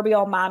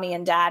proverbial mommy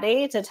and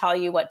daddy to tell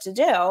you what to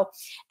do.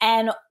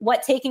 And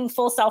what taking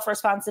full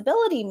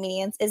self-responsibility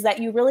means is that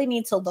you really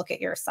need to look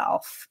at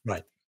yourself.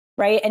 Right.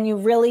 Right. And you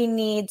really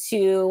need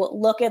to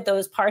look at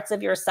those parts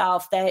of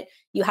yourself that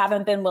you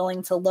haven't been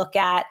willing to look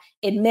at,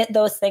 admit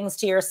those things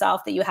to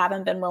yourself that you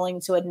haven't been willing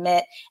to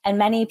admit. And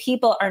many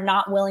people are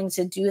not willing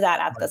to do that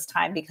at this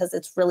time because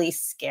it's really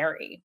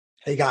scary.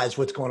 Hey guys,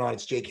 what's going on?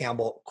 It's Jay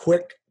Campbell.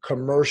 Quick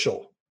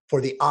commercial for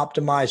the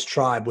Optimized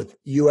Tribe with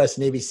U.S.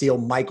 Navy SEAL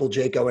Michael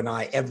Jaco and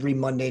I every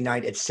Monday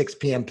night at 6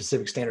 p.m.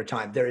 Pacific Standard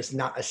Time. There is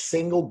not a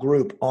single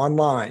group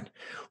online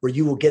where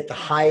you will get the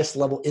highest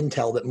level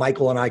intel that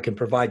Michael and I can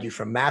provide you,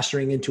 from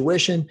mastering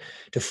intuition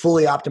to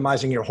fully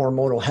optimizing your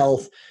hormonal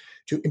health,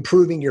 to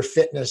improving your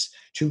fitness,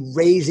 to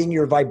raising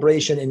your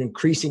vibration and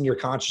increasing your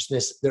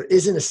consciousness. There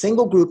isn't a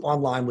single group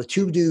online with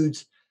two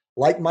dudes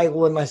like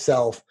Michael and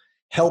myself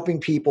helping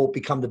people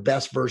become the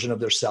best version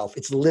of their self.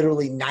 It's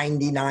literally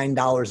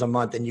 $99 a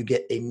month, and you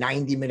get a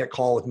 90-minute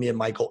call with me and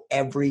Michael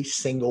every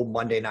single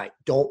Monday night.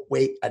 Don't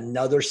wait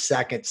another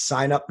second.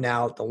 Sign up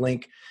now at the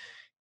link,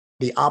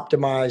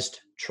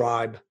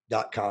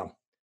 theoptimizedtribe.com.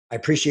 I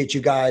appreciate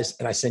you guys,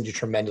 and I send you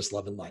tremendous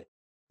love and light.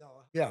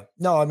 Yeah.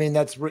 No, I mean,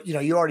 that's,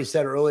 you already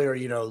said earlier,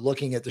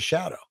 looking at the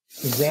shadow,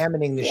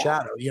 examining the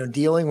shadow,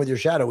 dealing with your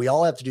shadow. We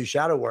all have to do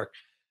shadow work.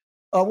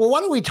 Well, why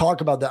don't we talk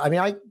about that? I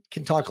mean, I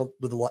can talk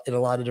in a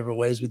lot of different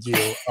ways with you.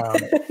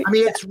 I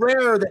mean, it's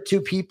rare that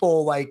two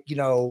people at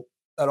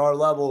our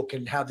level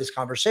can have this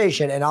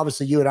conversation. And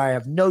obviously you and I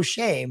have no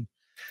shame.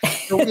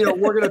 So,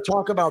 we're going to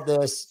talk about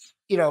this,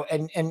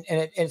 and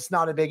it's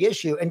not a big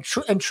issue. And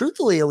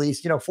truthfully,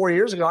 Alyse, 4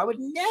 years ago, I would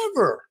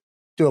never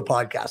do a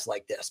podcast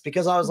like this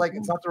because I was like,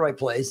 it's not the right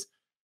place.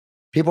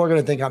 People are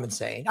going to think I'm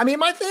insane. I mean,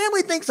 my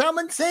family thinks I'm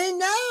insane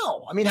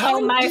now. I mean,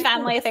 my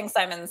family thinks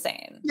I'm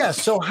insane. Yeah.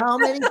 So how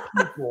many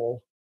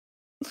people,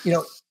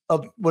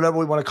 of whatever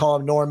we want to call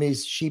them,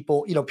 normies,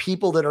 sheeple,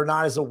 people that are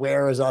not as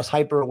aware as us,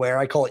 hyper aware.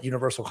 I call it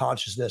universal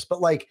consciousness, but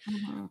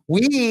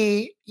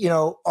we,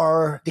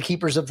 are the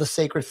keepers of the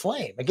sacred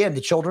flame. Again,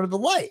 the children of the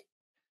light.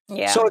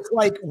 Yeah. So it's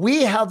like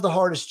we have the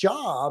hardest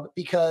job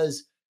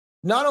because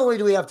not only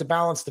do we have to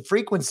balance the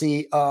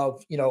frequency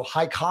of,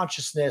 high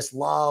consciousness,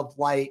 love,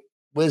 light,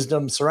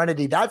 wisdom,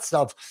 serenity, that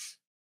stuff.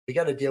 We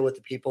got to deal with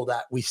the people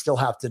that we still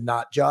have to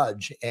not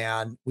judge,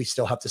 and we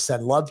still have to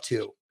send love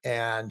to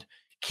and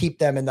keep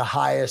them in the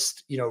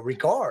highest,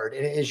 regard.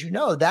 And as you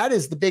know, that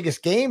is the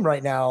biggest game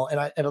right now. And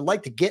I'd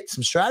like to get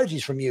some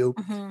strategies from you.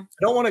 I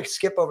don't want to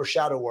skip over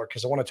shadow work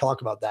because I want to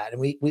talk about that.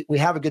 And we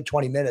have a good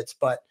 20 minutes,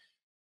 but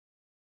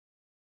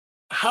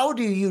how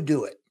do you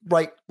do it?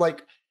 Like,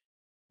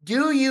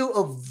 do you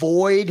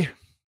avoid,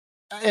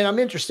 and I'm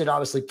interested,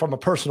 obviously, from a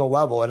personal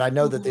level, and I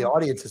know that the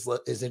audience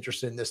is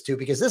interested in this too,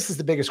 because this is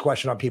the biggest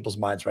question on people's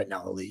minds right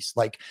now, Alyse.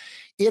 Like,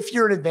 if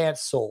you're an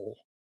advanced soul,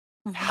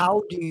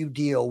 how do you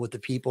deal with the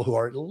people who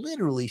are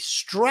literally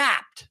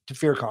strapped to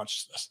fear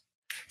consciousness?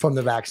 From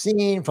the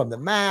vaccine, from the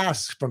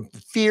masks, from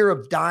the fear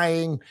of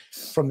dying,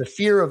 from the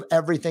fear of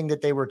everything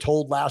that they were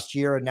told last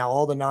year, and now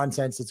all the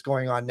nonsense that's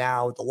going on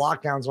now with the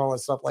lockdowns and all that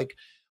stuff. Like,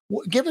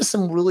 give us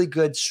some really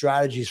good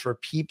strategies for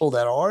people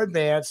that are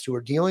advanced, who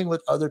are dealing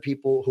with other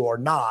people who are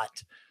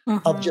not,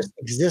 of just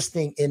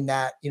existing in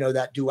that,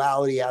 that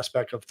duality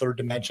aspect of third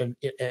dimension,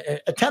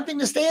 attempting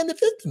to stay in the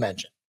fifth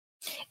dimension.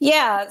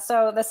 Yeah.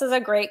 So this is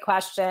a great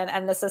question.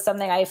 And this is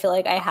something I feel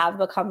like I have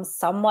become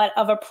somewhat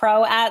of a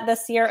pro at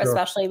this year,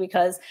 especially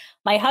because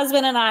my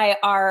husband and I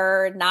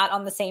are not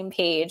on the same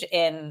page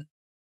in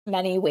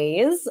many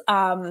ways.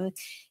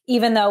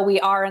 Even though we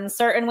are in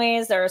certain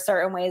ways, there are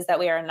certain ways that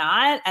we are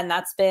not. And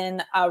that's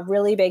been a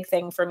really big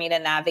thing for me to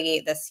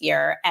navigate this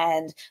year.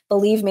 And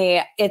believe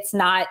me, it's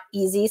not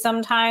easy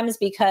sometimes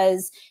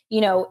because,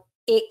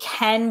 it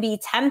can be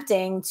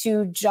tempting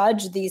to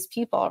judge these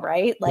people,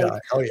 right? Like,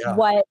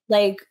 what,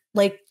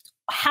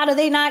 how do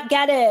they not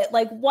get it?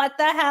 Like, what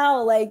the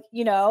hell? Like,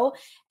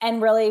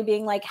 and really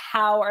being like,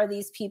 how are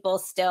these people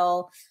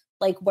still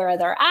like where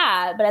they're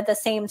at? But at the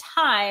same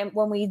time,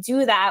 when we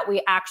do that,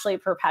 we actually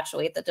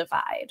perpetuate the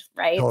divide,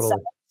 right? Totally.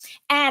 So,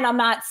 and I'm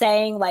not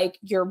saying like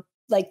you're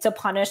like to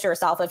punish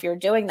yourself if you're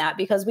doing that,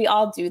 because we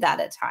all do that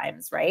at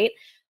times, right?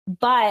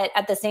 But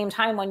at the same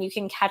time, when you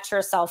can catch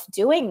yourself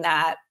doing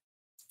that,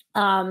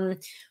 for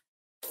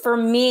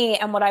me,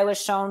 and what I was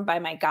shown by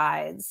my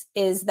guides,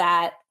 is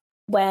that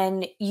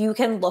when you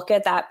can look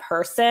at that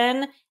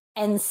person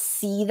and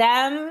see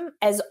them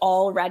as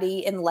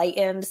already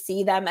enlightened,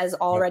 see them as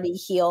already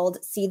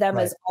healed, see them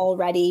as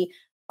already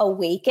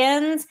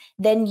awakened,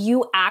 then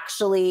you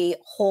actually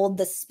hold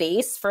the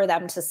space for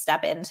them to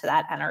step into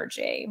that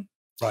energy.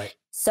 Right.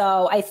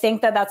 So I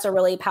think that that's a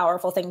really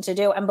powerful thing to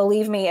do. And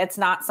believe me, it's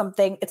not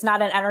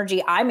an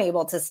energy I'm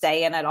able to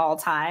stay in at all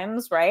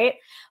times. Right.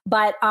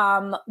 But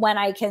when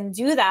I can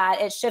do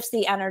that, it shifts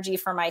the energy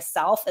for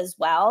myself as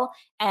well.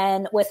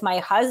 And with my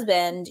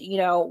husband,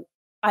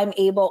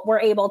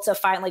 we're able to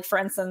find, like, for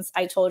instance,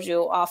 I told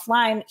you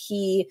offline,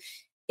 he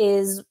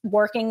is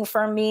working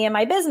for me and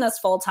my business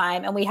full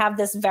time. And we have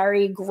this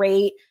very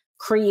great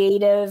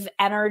creative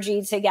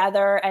energy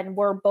together, and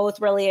we're both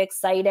really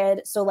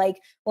excited. So like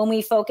when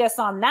we focus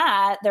on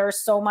that,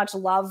 there's so much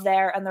love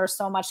there and there's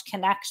so much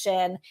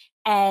connection,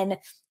 and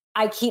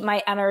I keep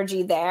my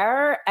energy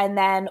there. And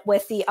then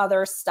with the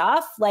other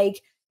stuff,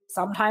 like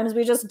sometimes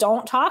we just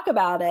don't talk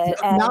about it.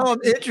 Now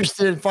I'm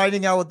interested in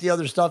finding out what the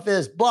other stuff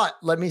is, but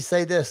let me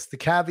say this. The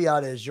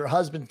caveat is your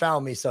husband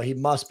found me, so he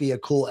must be a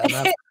cool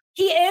MF.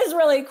 He is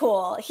really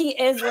cool. He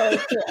is really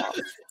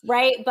cool.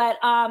 Right. But,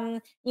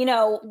 you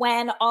know,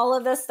 when all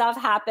of this stuff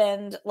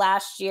happened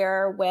last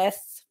year with,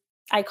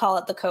 I call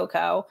it the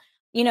cocoa,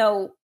 you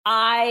know,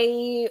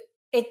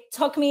 it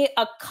took me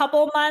a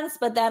couple months,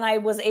 but then I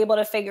was able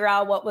to figure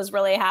out what was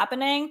really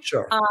happening.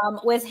 Sure.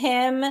 With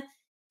him,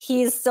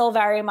 he's still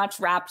very much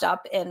wrapped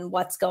up in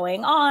what's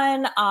going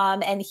on.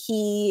 And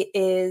he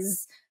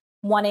is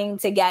wanting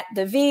to get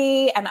the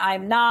V and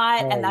I'm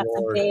not. And that's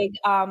Lord. a big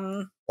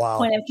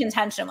point of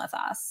contention with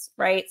us.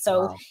 Right.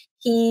 So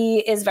he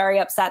is very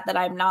upset that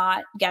I'm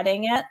not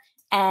getting it.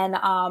 And,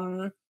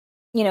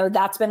 you know,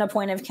 that's been a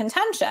point of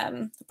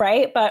contention.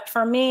 Right. But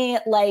for me,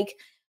 like,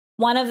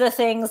 one of the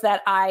things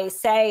that I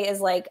say is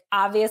like,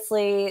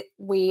 obviously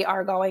we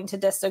are going to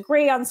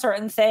disagree on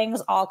certain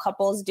things. All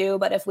couples do.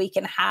 But if we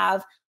can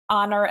have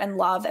honor and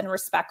love and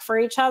respect for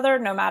each other,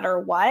 no matter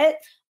what,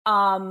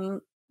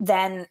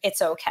 then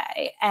it's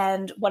okay.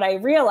 And what I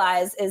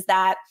realize is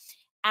that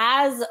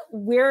as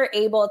we're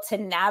able to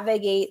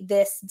navigate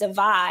this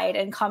divide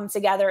and come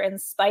together in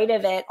spite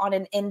of it on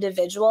an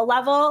individual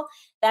level,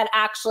 that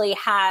actually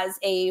has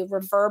a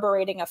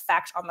reverberating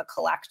effect on the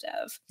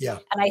collective. Yeah.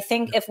 And I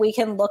think if we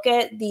can look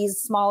at these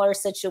smaller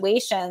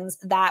situations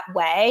that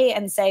way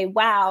and say,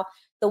 wow,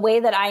 the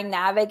way that I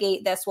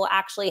navigate this will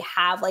actually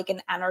have like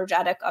an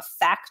energetic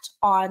effect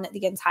on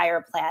the entire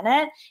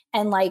planet,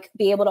 and like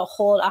be able to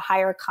hold a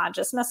higher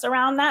consciousness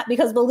around that.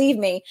 Because believe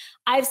me,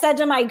 I've said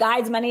to my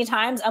guides many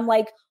times, I'm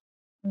like,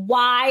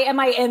 why am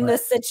I in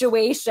this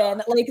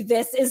situation? Like,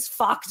 this is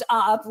fucked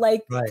up.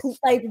 Like,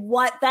 like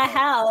what the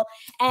hell?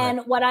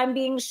 And what I'm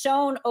being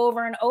shown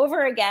over and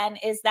over again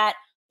is that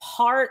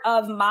part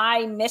of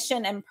my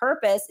mission and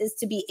purpose is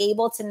to be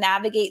able to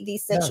navigate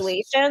these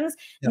situations,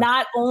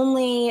 not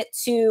only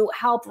to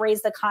help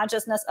raise the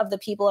consciousness of the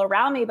people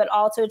around me, but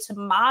also to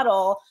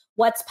model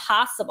what's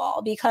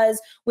possible,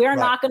 because we're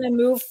not going to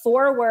move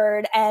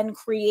forward and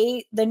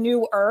create the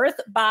new earth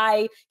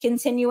by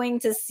continuing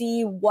to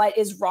see what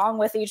is wrong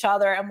with each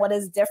other and what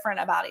is different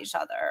about each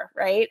other.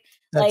 Right.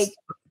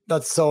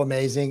 That's so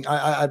amazing.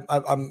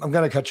 I'm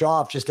going to cut you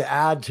off just to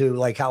add to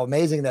like how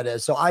amazing that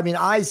is. So, I mean,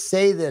 I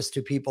say this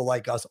to people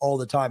like us all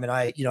the time, and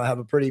I, you know, have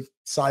a pretty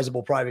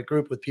sizable private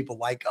group with people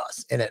like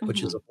us in it,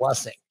 which is a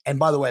blessing. And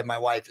by the way, my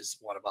wife is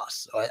one of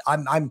us. So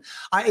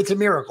it's a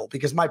miracle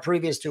because my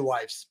previous two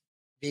wives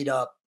beat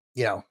up,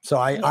 you know, so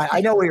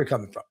I know where you're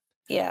coming from.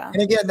 Yeah.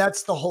 And again,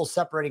 that's the whole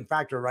separating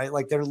factor, right?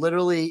 Like they're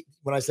literally,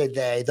 when I say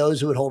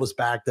those who would hold us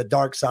back, the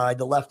dark side,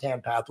 the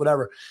left-hand path,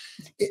 whatever,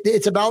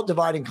 it's about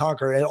divide and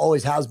conquer. It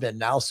always has been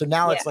now. So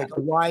now it's like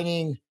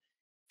aligning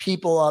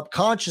people up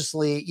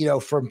consciously, you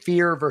know, from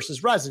fear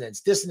versus resonance,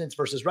 dissonance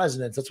versus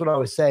resonance. That's what I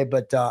always say.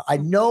 But I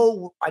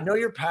know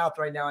your path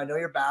right now. I know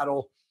your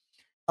battle.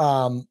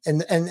 And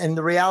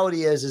the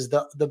reality is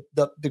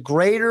the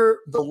greater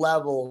the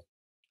level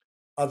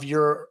of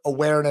your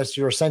awareness,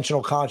 your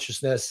ascensional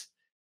consciousness,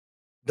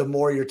 the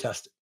more you're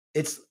tested.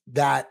 It's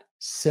that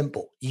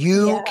simple.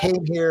 You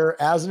came here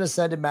as an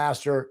ascended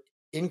master,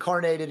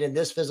 incarnated in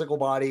this physical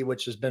body,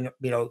 which has been,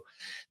 you know,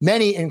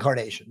 many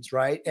incarnations,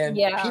 right? And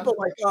people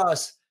like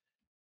us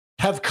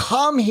have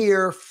come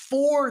here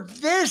for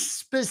this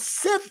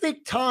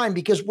specific time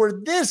because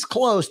we're this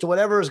close to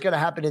whatever is going to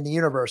happen in the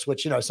universe,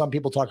 which, you know, some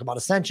people talk about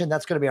ascension.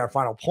 That's going to be our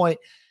final point.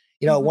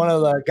 You know, one of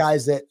the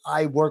guys that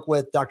I work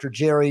with, Dr.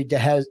 Jerry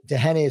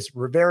Dehenes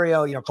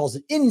Riverio, you know, calls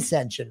it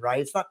inscension, right?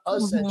 It's not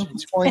ascension.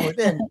 It's going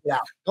within to get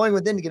out, going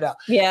within to get out.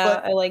 Yeah,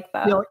 but, I like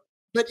that. You know,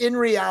 but in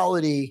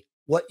reality,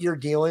 what you're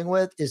dealing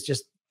with is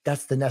just,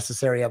 that's the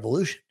necessary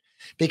evolution,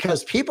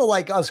 because people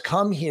like us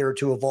come here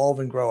to evolve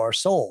and grow our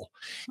soul.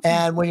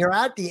 And when you're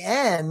at the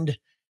end,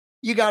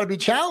 you got to be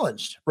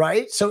challenged,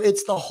 right? So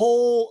it's the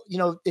whole, you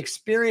know,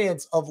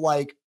 experience of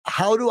like,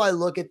 how do I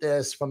look at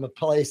this from a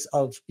place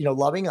of, you know,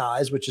 loving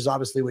eyes, which is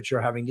obviously what you're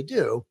having to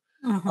do,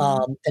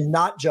 and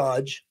not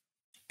judge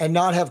and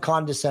not have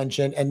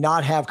condescension and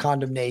not have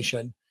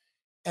condemnation,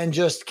 and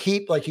just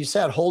keep, like you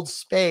said, hold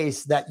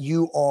space that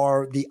you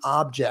are the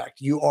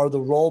object, you are the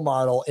role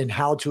model in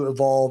how to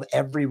evolve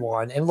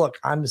everyone. And look,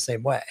 I'm the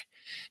same way.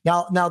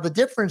 Now the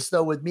difference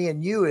though with me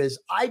and you is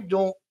I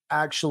don't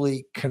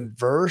actually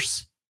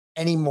converse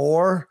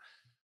anymore.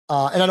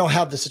 And I don't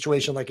have the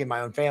situation like in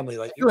my own family.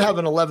 Like you have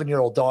an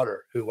 11-year-old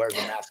daughter who wears a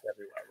mask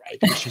everywhere, right?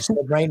 And she's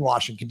still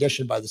brainwashed and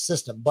conditioned by the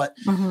system. But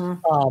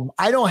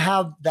I don't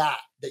have that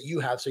you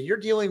have. So you're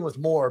dealing with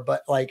more.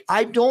 But like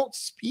I don't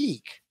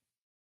speak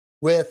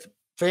with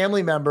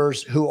family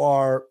members who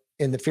are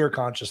in the fear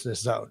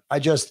consciousness zone. I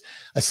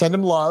send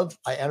them love.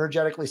 I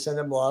energetically send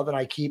them love, and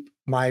I keep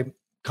my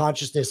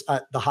consciousness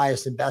at the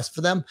highest and best for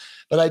them.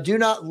 But I do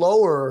not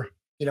lower,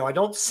 I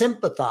don't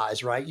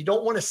sympathize, right? You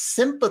don't want to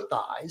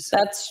sympathize.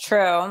 That's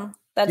true.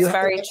 That's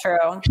very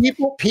true.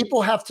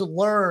 People have to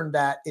learn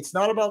that it's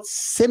not about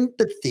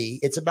sympathy.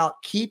 It's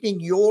about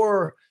keeping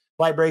your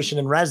vibration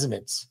and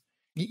resonance.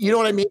 You know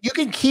what I mean? You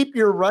can keep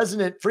your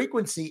resonant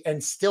frequency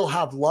and still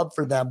have love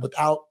for them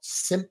without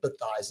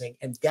sympathizing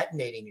and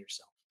detonating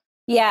yourself.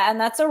 Yeah. And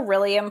that's a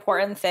really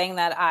important thing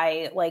that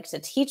I like to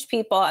teach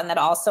people. And that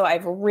also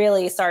I've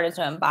really started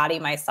to embody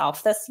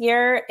myself this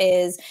year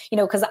is,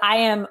 because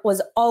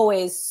was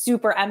always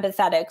super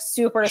empathetic,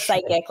 super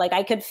psychic. Like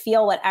I could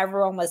feel what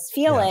everyone was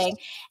feeling.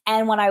 Yes.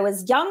 And when I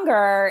was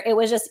younger, it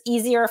was just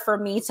easier for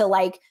me to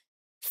like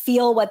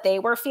feel what they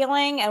were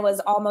feeling, and was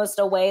almost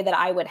a way that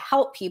I would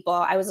help people.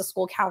 I was a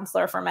school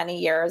counselor for many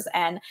years,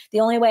 and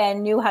the only way I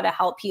knew how to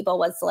help people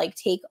was to like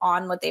take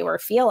on what they were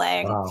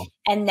feeling. Wow.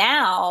 And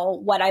now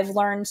what I've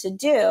learned to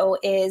do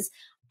is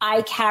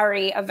I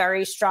carry a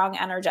very strong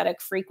energetic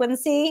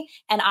frequency,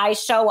 and I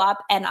show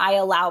up and I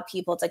allow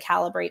people to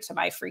calibrate to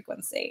my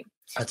frequency.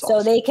 That's awesome.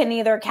 So they can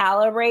either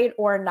calibrate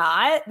or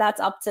not. That's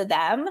up to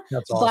them.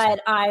 That's awesome.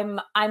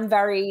 But I'm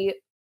very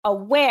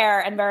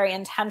aware and very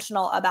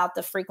intentional about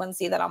the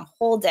frequency that I'm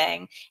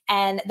holding.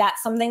 And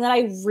that's something that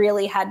I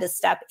really had to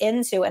step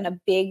into in a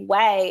big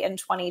way in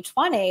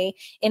 2020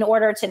 in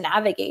order to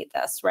navigate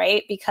this,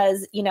 right?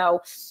 Because,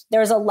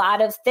 there's a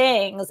lot of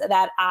things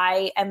that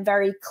I am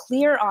very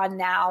clear on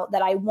now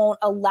that I won't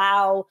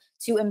allow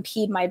to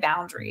impede my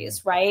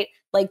boundaries, right?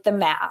 Like the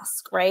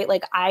mask, right?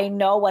 Like I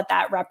know what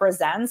that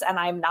represents, and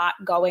I'm not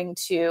going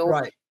to,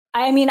 right.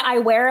 I mean, I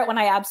wear it when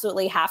I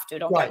absolutely have to,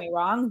 don't get me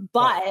wrong,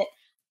 but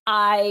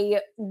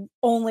I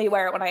only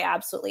wear it when I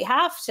absolutely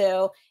have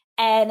to.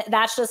 And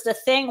that's just a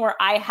thing where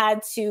I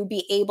had to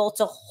be able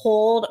to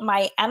hold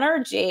my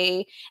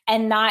energy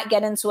and not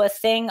get into a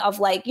thing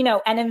of like,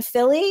 and in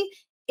Philly,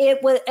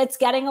 it's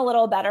getting a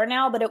little better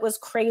now, but it was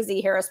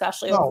crazy here,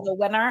 especially over the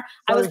winter.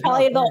 I was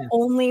probably the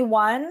only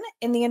one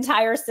in the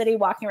entire city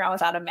walking around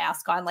without a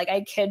mask on. Like,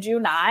 I kid you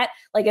not.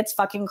 Like, it's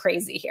fucking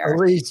crazy here.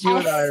 Alyse, you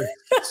and I are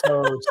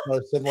so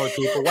similar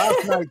people.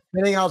 Last night,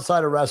 sitting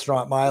outside a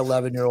restaurant, my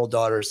 11-year-old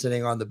daughter is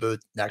sitting on the booth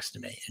next to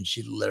me, and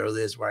she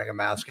literally is wearing a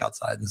mask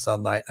outside in the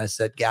sunlight. I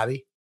said,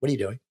 Gabby, what are you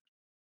doing?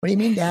 What do you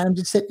mean, Dad? I'm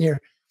just sitting here.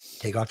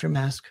 Take off your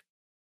mask.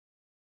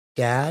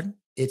 Dad,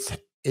 it's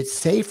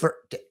safer.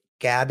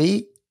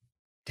 Gabby,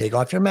 take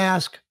off your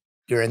mask.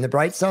 You're in the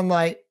bright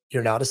sunlight.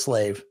 You're not a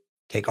slave.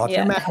 Take off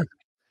your mask.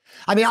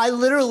 I mean, I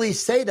literally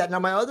say that. Now,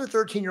 my other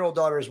 13-year-old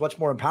daughter is much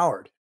more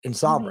empowered and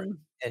sovereign.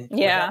 Mm-hmm.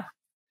 And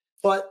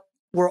but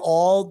we're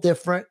all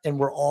different, and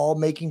we're all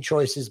making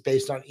choices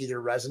based on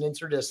either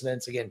resonance or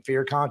dissonance. Again,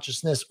 fear,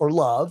 consciousness, or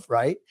love,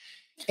 right?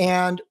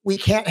 And we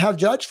can't have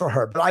judge for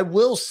her. But I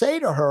will say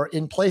to her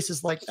in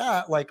places like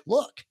that, like,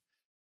 look,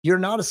 you're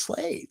not a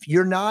slave.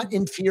 You're not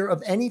in fear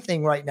of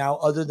anything right now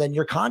other than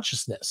your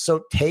consciousness.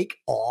 So take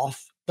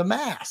off the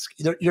mask.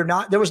 You're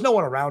not, there was no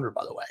one around her,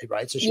 by the way,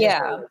 right? So she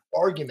has an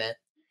argument.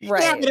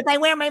 Right. Yeah, but if I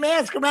wear my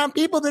mask around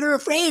people that are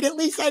afraid, at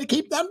least I'd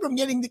keep them from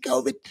getting the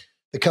COVID.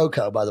 The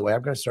cocoa, by the way,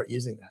 I'm going to start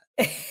using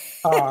that.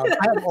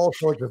 I have all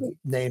sorts of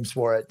names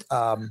for it.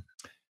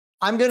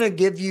 I'm going to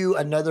give you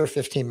another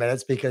 15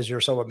 minutes because you're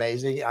so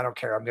amazing. I don't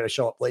care. I'm going to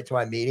show up late to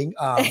my meeting.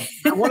 I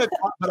want to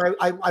talk, but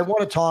I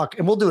want to talk,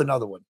 and we'll do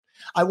another one.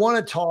 I want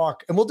to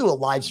talk, and we'll do a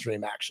live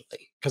stream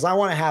actually, because I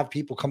want to have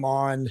people come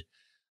on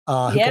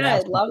who can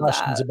ask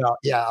questions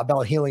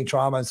about healing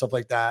trauma and stuff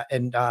like that.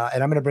 And I'm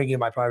going to bring you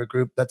in my private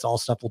group. That's all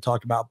stuff we'll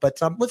talk about. But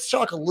let's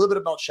talk a little bit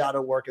about shadow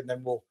work, and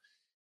then we'll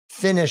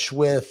finish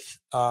with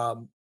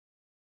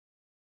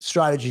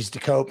strategies to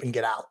cope and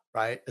get out,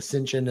 right?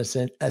 Ascension,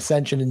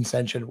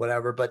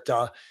 whatever. But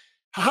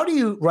how do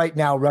you right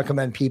now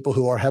recommend people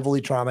who are heavily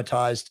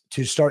traumatized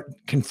to start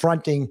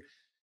confronting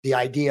the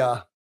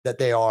idea that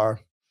they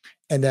are,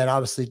 and then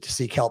obviously to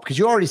seek help? Because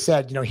you already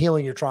said,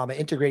 healing your trauma,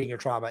 integrating your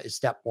trauma is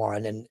step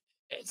one, and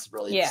it's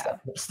really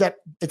step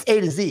it's A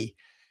to Z.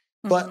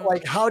 But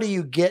like, how do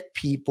you get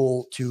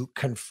people to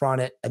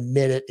confront it,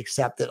 admit it,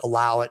 accept it,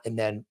 allow it, and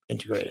then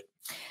integrate it?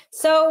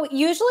 So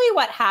usually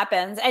what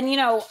happens, and,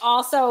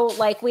 also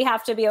like we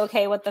have to be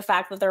okay with the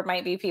fact that there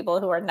might be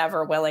people who are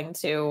never willing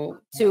to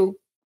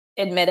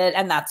admit it,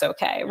 and that's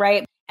okay.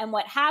 Right. And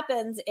what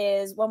happens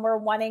is when we're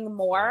wanting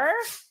more,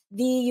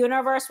 the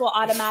universe will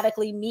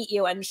automatically meet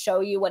you and show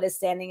you what is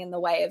standing in the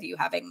way of you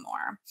having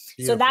more.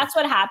 Beautiful. So that's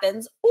what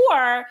happens.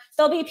 Or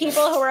there'll be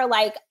people who are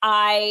like,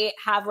 I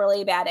have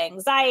really bad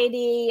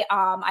anxiety.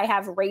 I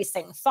have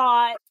racing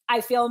thought. I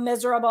feel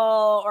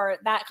miserable, or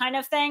that kind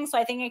of thing. So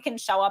I think it can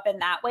show up in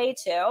that way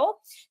too.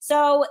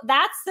 So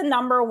that's the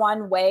number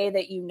one way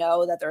that you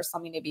know that there's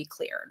something to be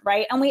cleared,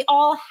 right? And we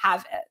all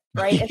have it.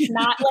 Right. It's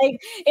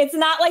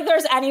not like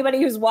there's anybody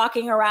who's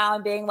walking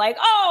around being like,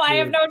 oh, I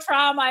have no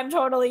trauma, I'm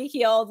totally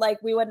healed.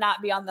 Like, we would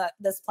not be on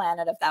this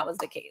planet if that was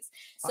the case.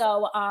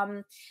 So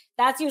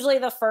that's usually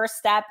the first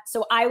step.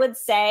 So I would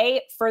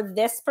say for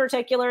this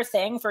particular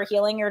thing, for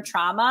healing your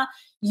trauma,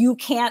 you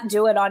can't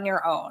do it on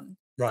your own.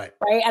 Right.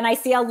 Right. And I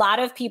see a lot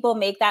of people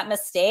make that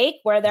mistake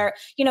where they're,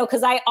 you know,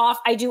 because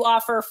I do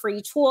offer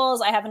free tools.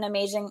 I have an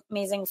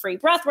amazing free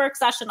breathwork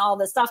session, all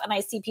this stuff. And I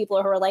see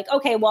people who are like,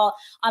 okay, well,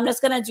 I'm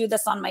just going to do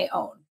this on my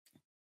own.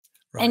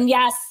 Right. And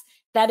yes,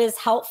 that is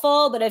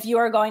helpful. But if you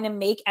are going to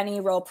make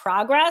any real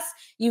progress,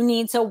 you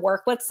need to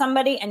work with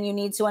somebody and you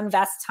need to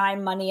invest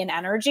time, money, and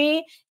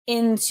energy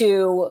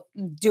into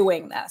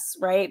doing this,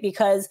 right?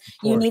 Because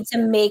you need to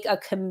make a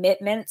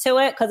commitment to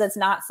it because it's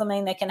not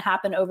something that can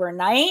happen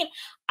overnight.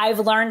 I've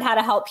learned how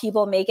to help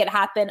people make it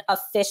happen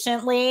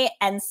efficiently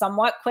and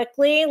somewhat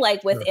quickly,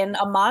 like within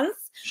a month.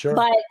 Sure.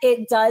 But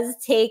it does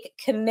take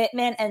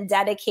commitment and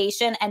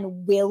dedication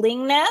and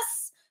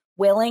willingness.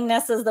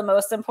 Willingness is the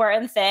most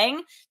important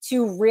thing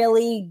to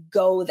really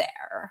go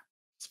there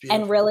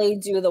and really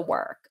do the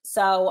work.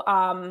 So,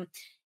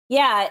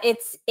 yeah,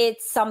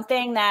 it's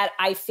something that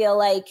I feel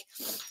like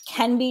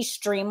can be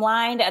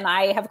streamlined, and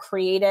I have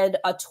created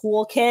a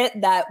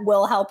toolkit that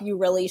will help you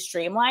really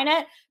streamline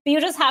it. But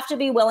you just have to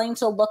be willing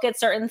to look at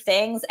certain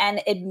things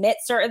and admit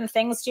certain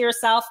things to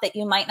yourself that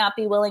you might not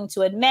be willing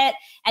to admit.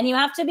 And you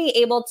have to be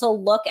able to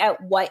look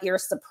at what you're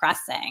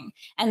suppressing.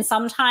 And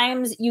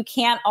sometimes you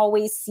can't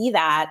always see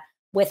that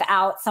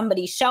without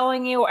somebody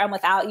showing you and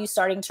without you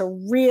starting to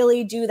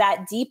really do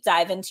that deep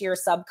dive into your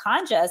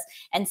subconscious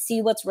and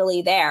see what's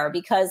really there.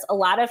 Because a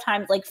lot of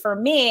times, like for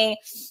me,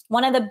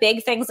 one of the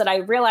big things that I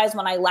realized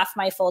when I left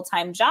my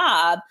full-time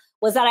job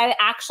was that I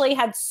actually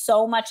had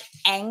so much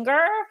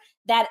anger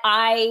that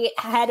I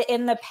had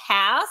in the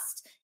past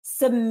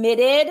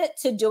submitted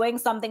to doing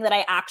something that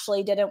I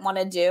actually didn't want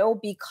to do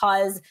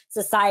because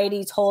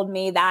society told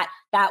me that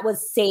that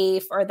was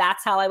safe, or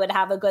that's how I would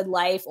have a good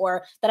life,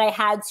 or that I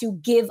had to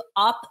give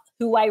up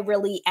who I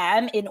really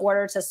am in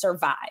order to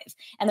survive.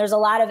 And there's a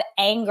lot of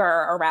anger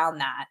around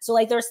that. So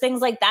like there's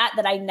things like that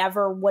that I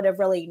never would have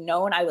really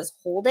known I was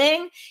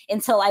holding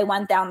until I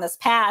went down this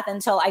path,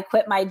 until I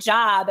quit my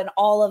job and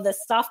all of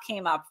this stuff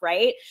came up,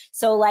 right?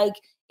 So like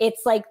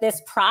it's like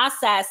this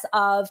process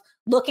of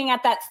looking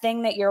at that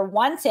thing that you're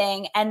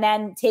wanting and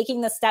then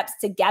taking the steps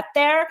to get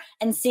there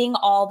and seeing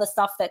all the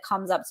stuff that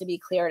comes up to be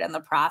cleared in the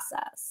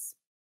process.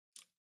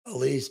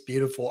 Alyse,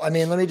 beautiful. I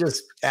mean, let me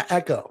just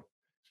echo.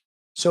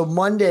 So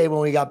Monday when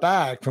we got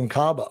back from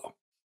Cabo,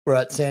 we're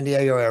at San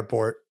Diego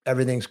airport.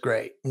 Everything's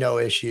great. No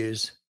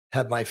issues.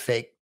 Have my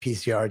fake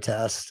PCR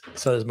test.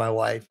 So does my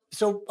wife.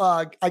 So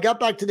I got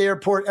back to the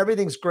airport.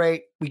 Everything's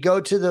great. We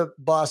go to the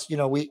bus. You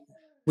know, we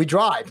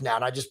drive now,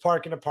 and I just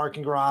park in a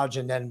parking garage,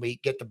 and then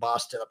we get the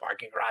bus to the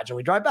parking garage and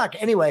we drive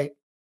back. Anyway,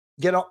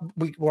 get off.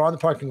 We're on the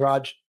parking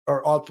garage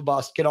or off the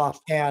bus, get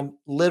off. And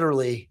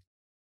literally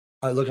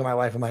I look at my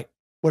wife. I'm like,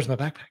 where's my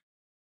backpack?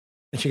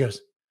 And she goes,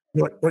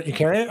 what you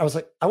carrying it? I was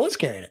like, I was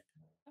carrying it.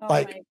 Oh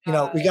like, you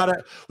know, we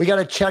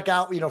gotta check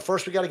out, you know,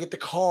 first we got to get the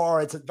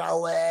car. It's at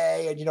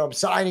valet, and, you know, I'm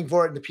signing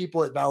for it. And the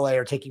people at valet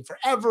are taking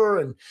forever.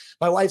 And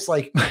my wife's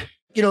like,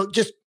 you know,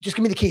 just give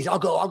me the keys. I'll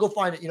go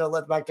find it, you know,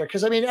 left back there.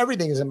 Cause I mean,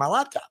 everything is in my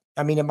laptop.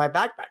 I mean, in my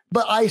backpack.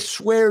 But I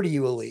swear to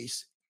you,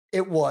 Alyse,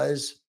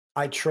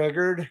 I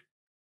triggered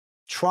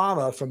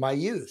trauma from my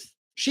youth.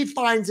 She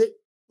finds it.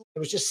 It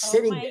was just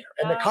sitting there.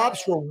 And the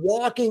cops were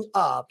walking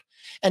up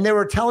and they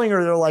were telling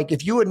her, they're like,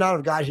 if you would not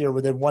have got here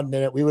within 1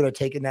 minute, we would have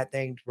taken that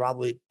thing to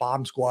probably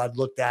bomb squad,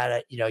 looked at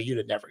it, you know, you'd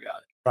have never got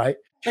it. Right.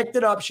 Picked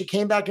it up. She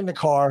came back in the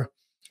car.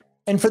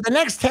 And for the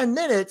next 10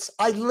 minutes,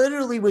 I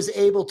literally was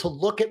able to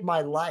look at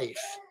my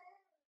life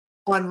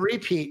on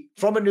repeat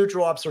from a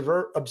neutral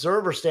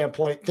observer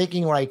standpoint,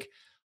 thinking like,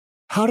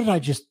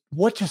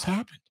 what just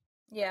happened?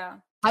 Yeah.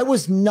 I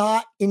was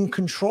not in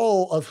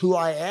control of who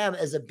I am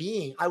as a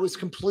being. I was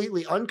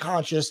completely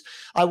unconscious.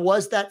 I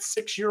was that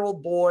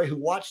 6-year-old boy who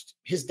watched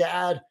his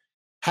dad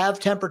have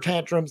temper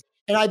tantrums.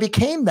 And I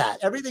became that.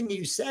 Everything that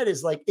you said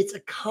is like, it's a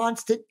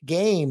constant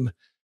game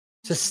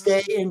to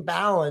stay in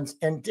balance.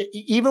 And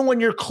even when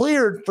you're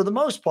cleared for the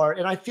most part,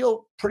 and I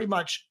feel pretty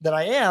much that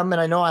I am,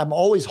 and I know I'm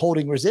always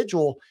holding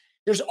residual,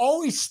 there's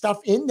always stuff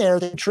in there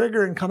that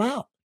trigger and come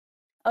out.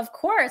 Of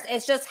course.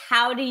 It's just,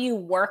 how do you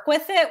work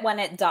with it when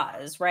it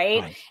does,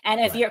 right?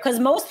 And if because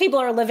most people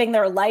are living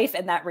their life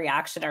in that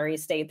reactionary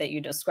state that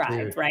you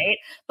described, right?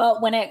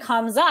 But when it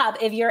comes up,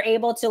 if you're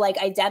able to like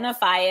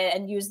identify it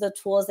and use the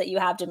tools that you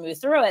have to move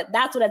through it,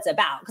 that's what it's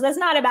about. Because it's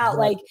not about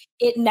like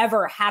it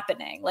never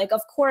happening. Like,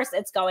 of course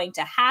it's going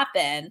to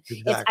happen.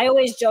 I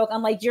always joke,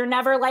 I'm like, you're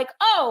never like,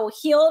 oh,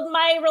 healed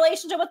my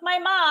relationship with my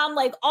mom,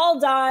 like all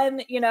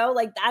done, you know,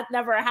 like that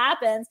never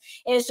happens.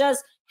 It's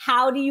just,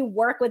 how do you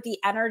work with the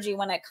energy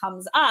when it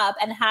comes up,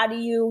 and how do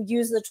you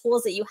use the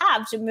tools that you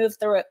have to move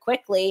through it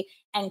quickly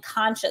and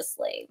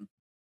consciously?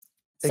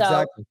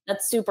 So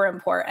that's super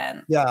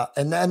important. Yeah.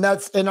 And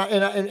that's,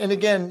 and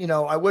again, you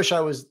know, I wish I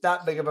was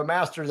that big of a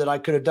master that I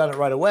could have done it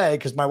right away.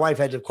 Cause my wife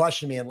had to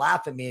question me and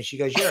laugh at me. And she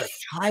goes, you're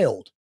a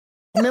child.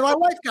 I mean, my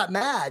wife got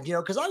mad, you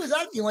know, cause I was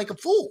acting like a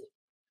fool.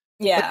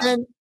 Yeah. But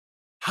then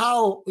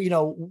how, you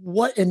know,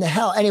 what in the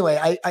hell? Anyway,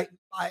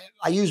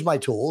 I used my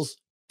tools.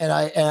 And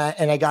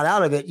I got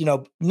out of it, you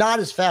know, not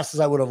as fast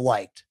as I would have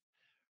liked.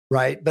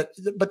 Right. But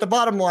the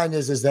bottom line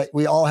is that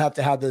we all have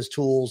to have those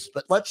tools.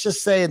 But let's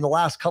just say in the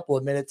last couple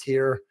of minutes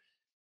here,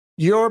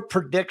 your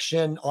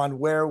prediction on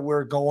where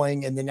we're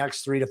going in the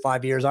next 3 to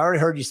 5 years. I already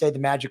heard you say the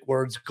magic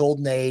words,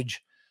 golden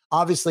age.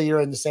 Obviously,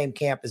 you're in the same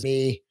camp as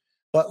me.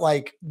 But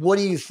like, what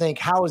do you think?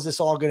 How is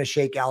this all going to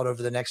shake out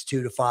over the next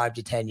 2 to 5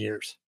 to 10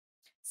 years?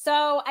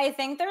 So I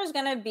think there's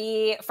going to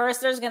be,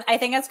 first, I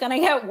think it's going to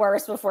get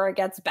worse before it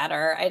gets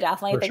better. I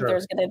definitely think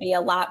there's going to be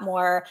a lot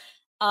more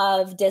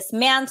of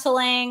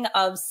dismantling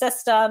of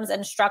systems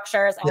and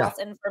structures, false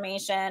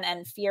information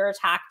and fear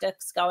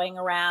tactics going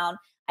around.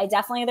 I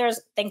definitely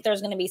think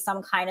there's going to be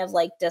some kind of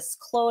like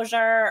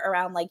disclosure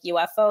around like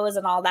UFOs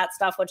and all that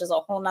stuff, which is a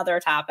whole nother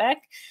topic.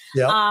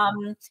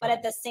 But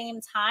at the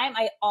same time,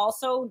 I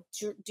also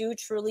do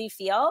truly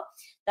feel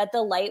that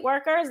the light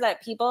workers,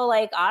 that people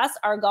like us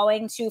are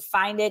going to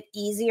find it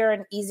easier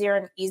and easier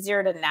and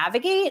easier to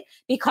navigate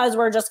because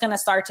we're just going to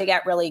start to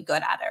get really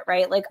good at it,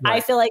 right? Like, I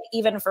feel like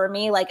even for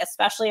me, like,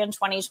 especially in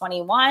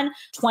 2021,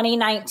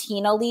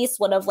 2019, Alyse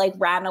would have like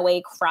ran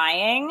away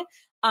crying.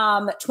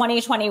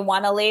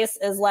 2021 Alyse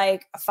is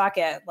like, fuck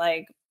it,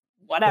 like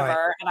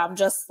whatever. And I'm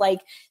just like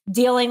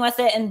dealing with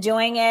it and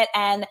doing it.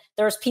 And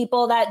there's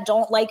people that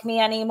don't like me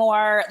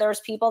anymore.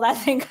 There's people that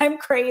think I'm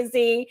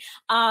crazy.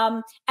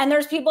 And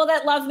there's people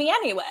that love me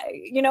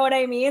anyway. You know what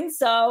I mean?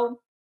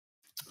 So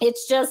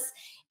it's just,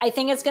 I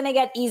think it's going to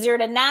get easier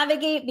to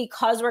navigate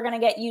because we're going to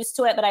get used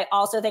to it. But I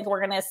also think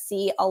we're going to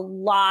see a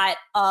lot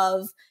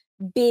of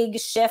big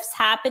shifts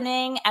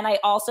happening. And I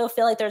also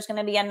feel like there's going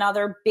to be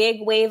another big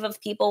wave of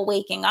people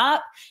waking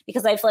up,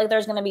 because I feel like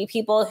there's going to be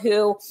people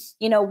who,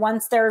 you know,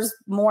 once there's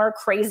more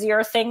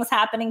crazier things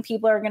happening,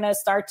 people are going to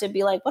start to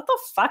be like, what the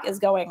fuck is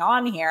going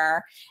on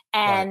here?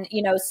 And,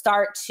 you know,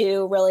 start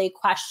to really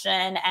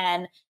question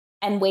and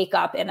wake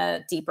up in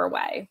a deeper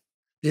way.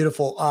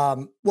 Beautiful.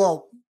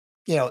 Well,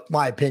 you know,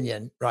 my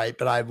opinion, right?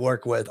 But I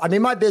work with, I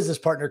mean, my business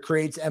partner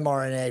creates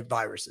mRNA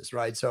viruses,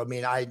 right? So, I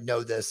mean, I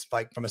know this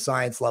like from a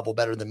science level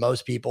better than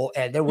most people,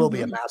 and there will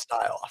be a mass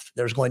die-off.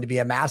 There's going to be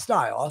a mass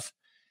die-off.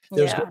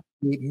 There's going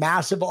to be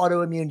massive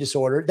autoimmune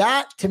disorder.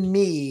 That to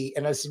me,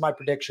 and this is my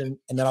prediction,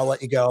 and then I'll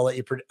let you go. I'll let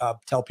you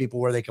tell people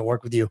where they can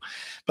work with you.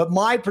 But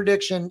my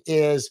prediction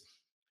is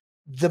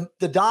the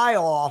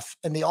die-off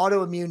and the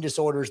autoimmune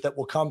disorders that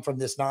will come from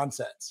this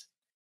nonsense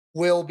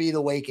will be the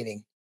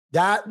awakening.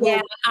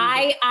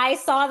 I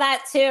saw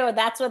that too.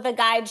 That's what the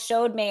guide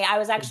showed me. I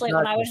was actually,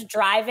 when I was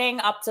driving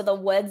up to the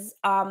woods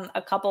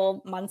a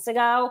couple months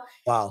ago,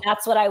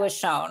 that's what I was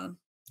shown.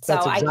 So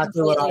that's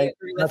exactly what I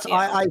agree with you.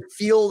 I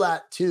feel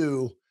that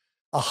too,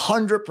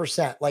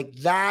 100%. Like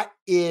that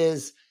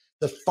is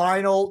the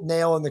final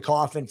nail in the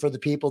coffin for the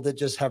people that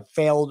just have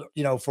failed,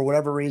 you know, for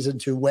whatever reason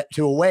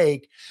to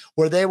awake,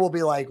 where they will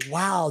be like,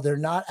 wow, they're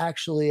not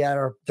actually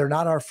they're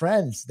not our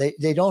friends.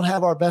 They don't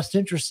have our best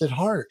interests at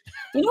heart.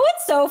 You know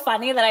what's so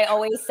funny that I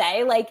always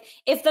say, like,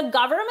 if the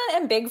government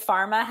and big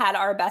pharma had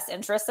our best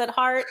interests at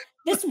heart,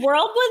 this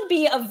world would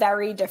be a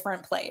very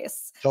different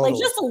place. Totally. Like,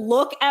 just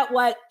look at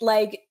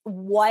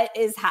what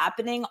is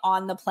happening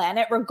on the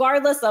planet,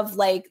 regardless of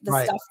like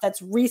the stuff that's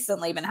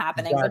recently been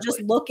happening, but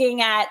just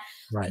looking at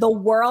the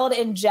world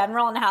in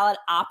general and how it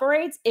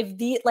operates.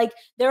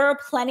 There are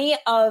plenty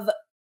of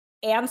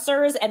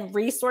answers and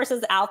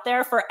resources out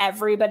there for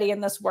everybody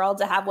in this world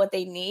to have what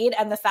they need.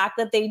 And the fact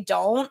that they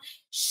don't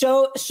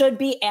should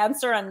be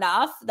answer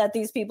enough that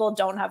these people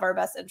don't have our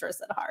best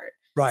interests at heart.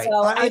 Right.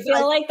 So I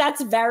feel like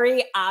that's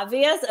very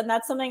obvious. And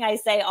that's something I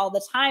say all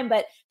the time.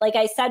 But like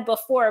I said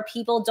before,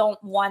 people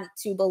don't want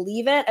to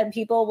believe it, and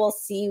people will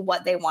see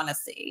what they want to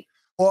see.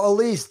 Well,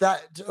 Alyse,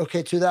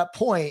 to that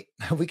point,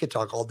 we could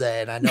talk all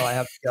day, and I know I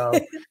have to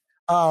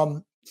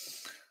go.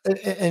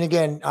 And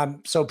again,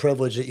 I'm so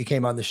privileged that you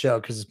came on the show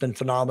because it's been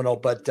phenomenal,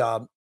 but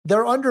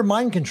they're under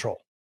mind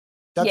control.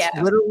 That's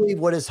literally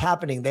what is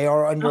happening. They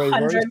are under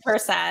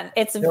 100%.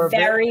 It's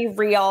very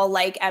real,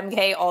 like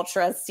MK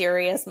Ultra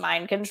serious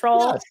mind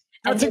control. Yes,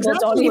 and people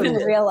don't even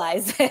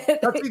realize it.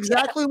 That's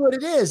exactly what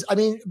it is. I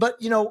mean, but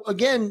you know,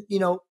 again, you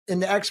know,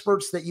 in the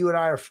experts that you and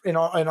I are in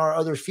our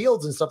other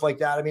fields and stuff like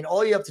that, I mean,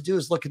 all you have to do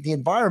is look at the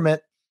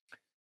environment,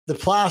 the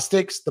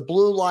plastics, the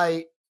blue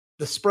light,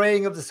 the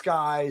spraying of the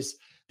skies,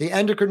 the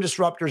endocrine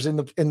disruptors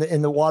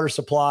in the water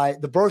supply,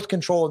 the birth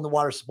control in the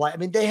water supply. I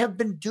mean, they have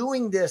been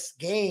doing this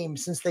game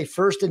since they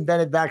first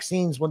invented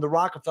vaccines, when the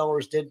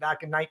Rockefellers did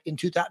back in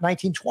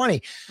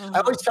 1920. I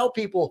always tell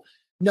people,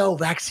 no,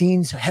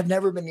 vaccines have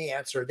never been the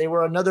answer. They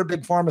were another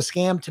big pharma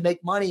scam to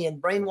make money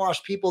and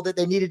brainwash people that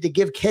they needed to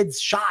give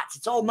kids shots.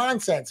 It's all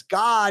nonsense.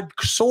 God,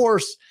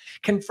 source,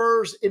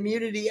 confers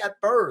immunity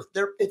at birth.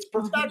 It's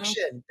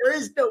perfection. There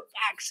is no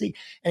vaccine.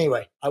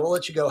 Anyway, I will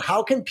let you go.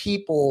 How can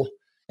people,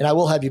 And I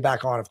will have you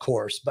back on, of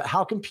course, but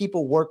how can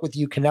people work with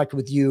you, connect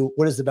with you?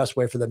 What is the best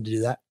way for them to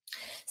do that?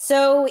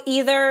 So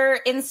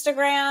either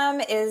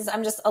Instagram is,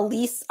 I'm just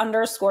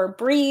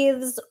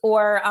Alyse_breathes,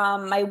 or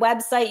my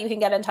website, you can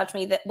get in touch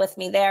with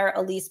me there,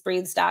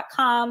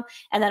 𝙒𝙗𝙤𝙄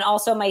And then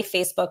also my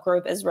Facebook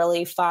group is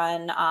really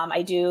fun.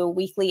 I do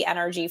weekly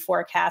energy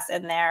forecasts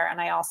in there.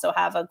 And I also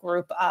have a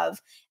group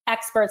of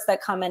experts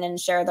that come in and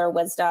share their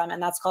wisdom.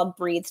 And that's called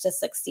Breathe to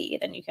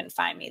Succeed. And you can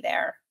find me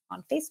there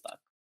on Facebook.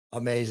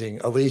 Amazing.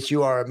 Alyse,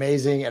 you are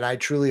amazing. And I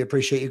truly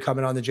appreciate you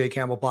coming on the Jay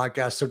Campbell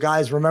podcast. So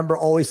guys, remember,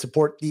 always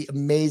support the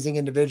amazing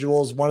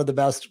individuals. One of the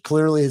best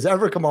clearly has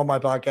ever come on my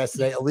podcast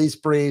today,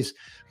 Alyse Breeze.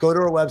 Go to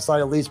her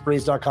website,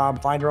 𝙒𝙗𝙤𝙄.com,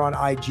 find her on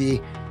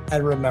IG.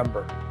 And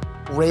remember,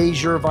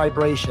 raise your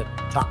vibration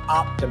to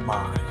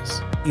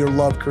optimize your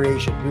love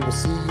creation. We will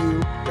see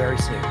you very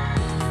soon.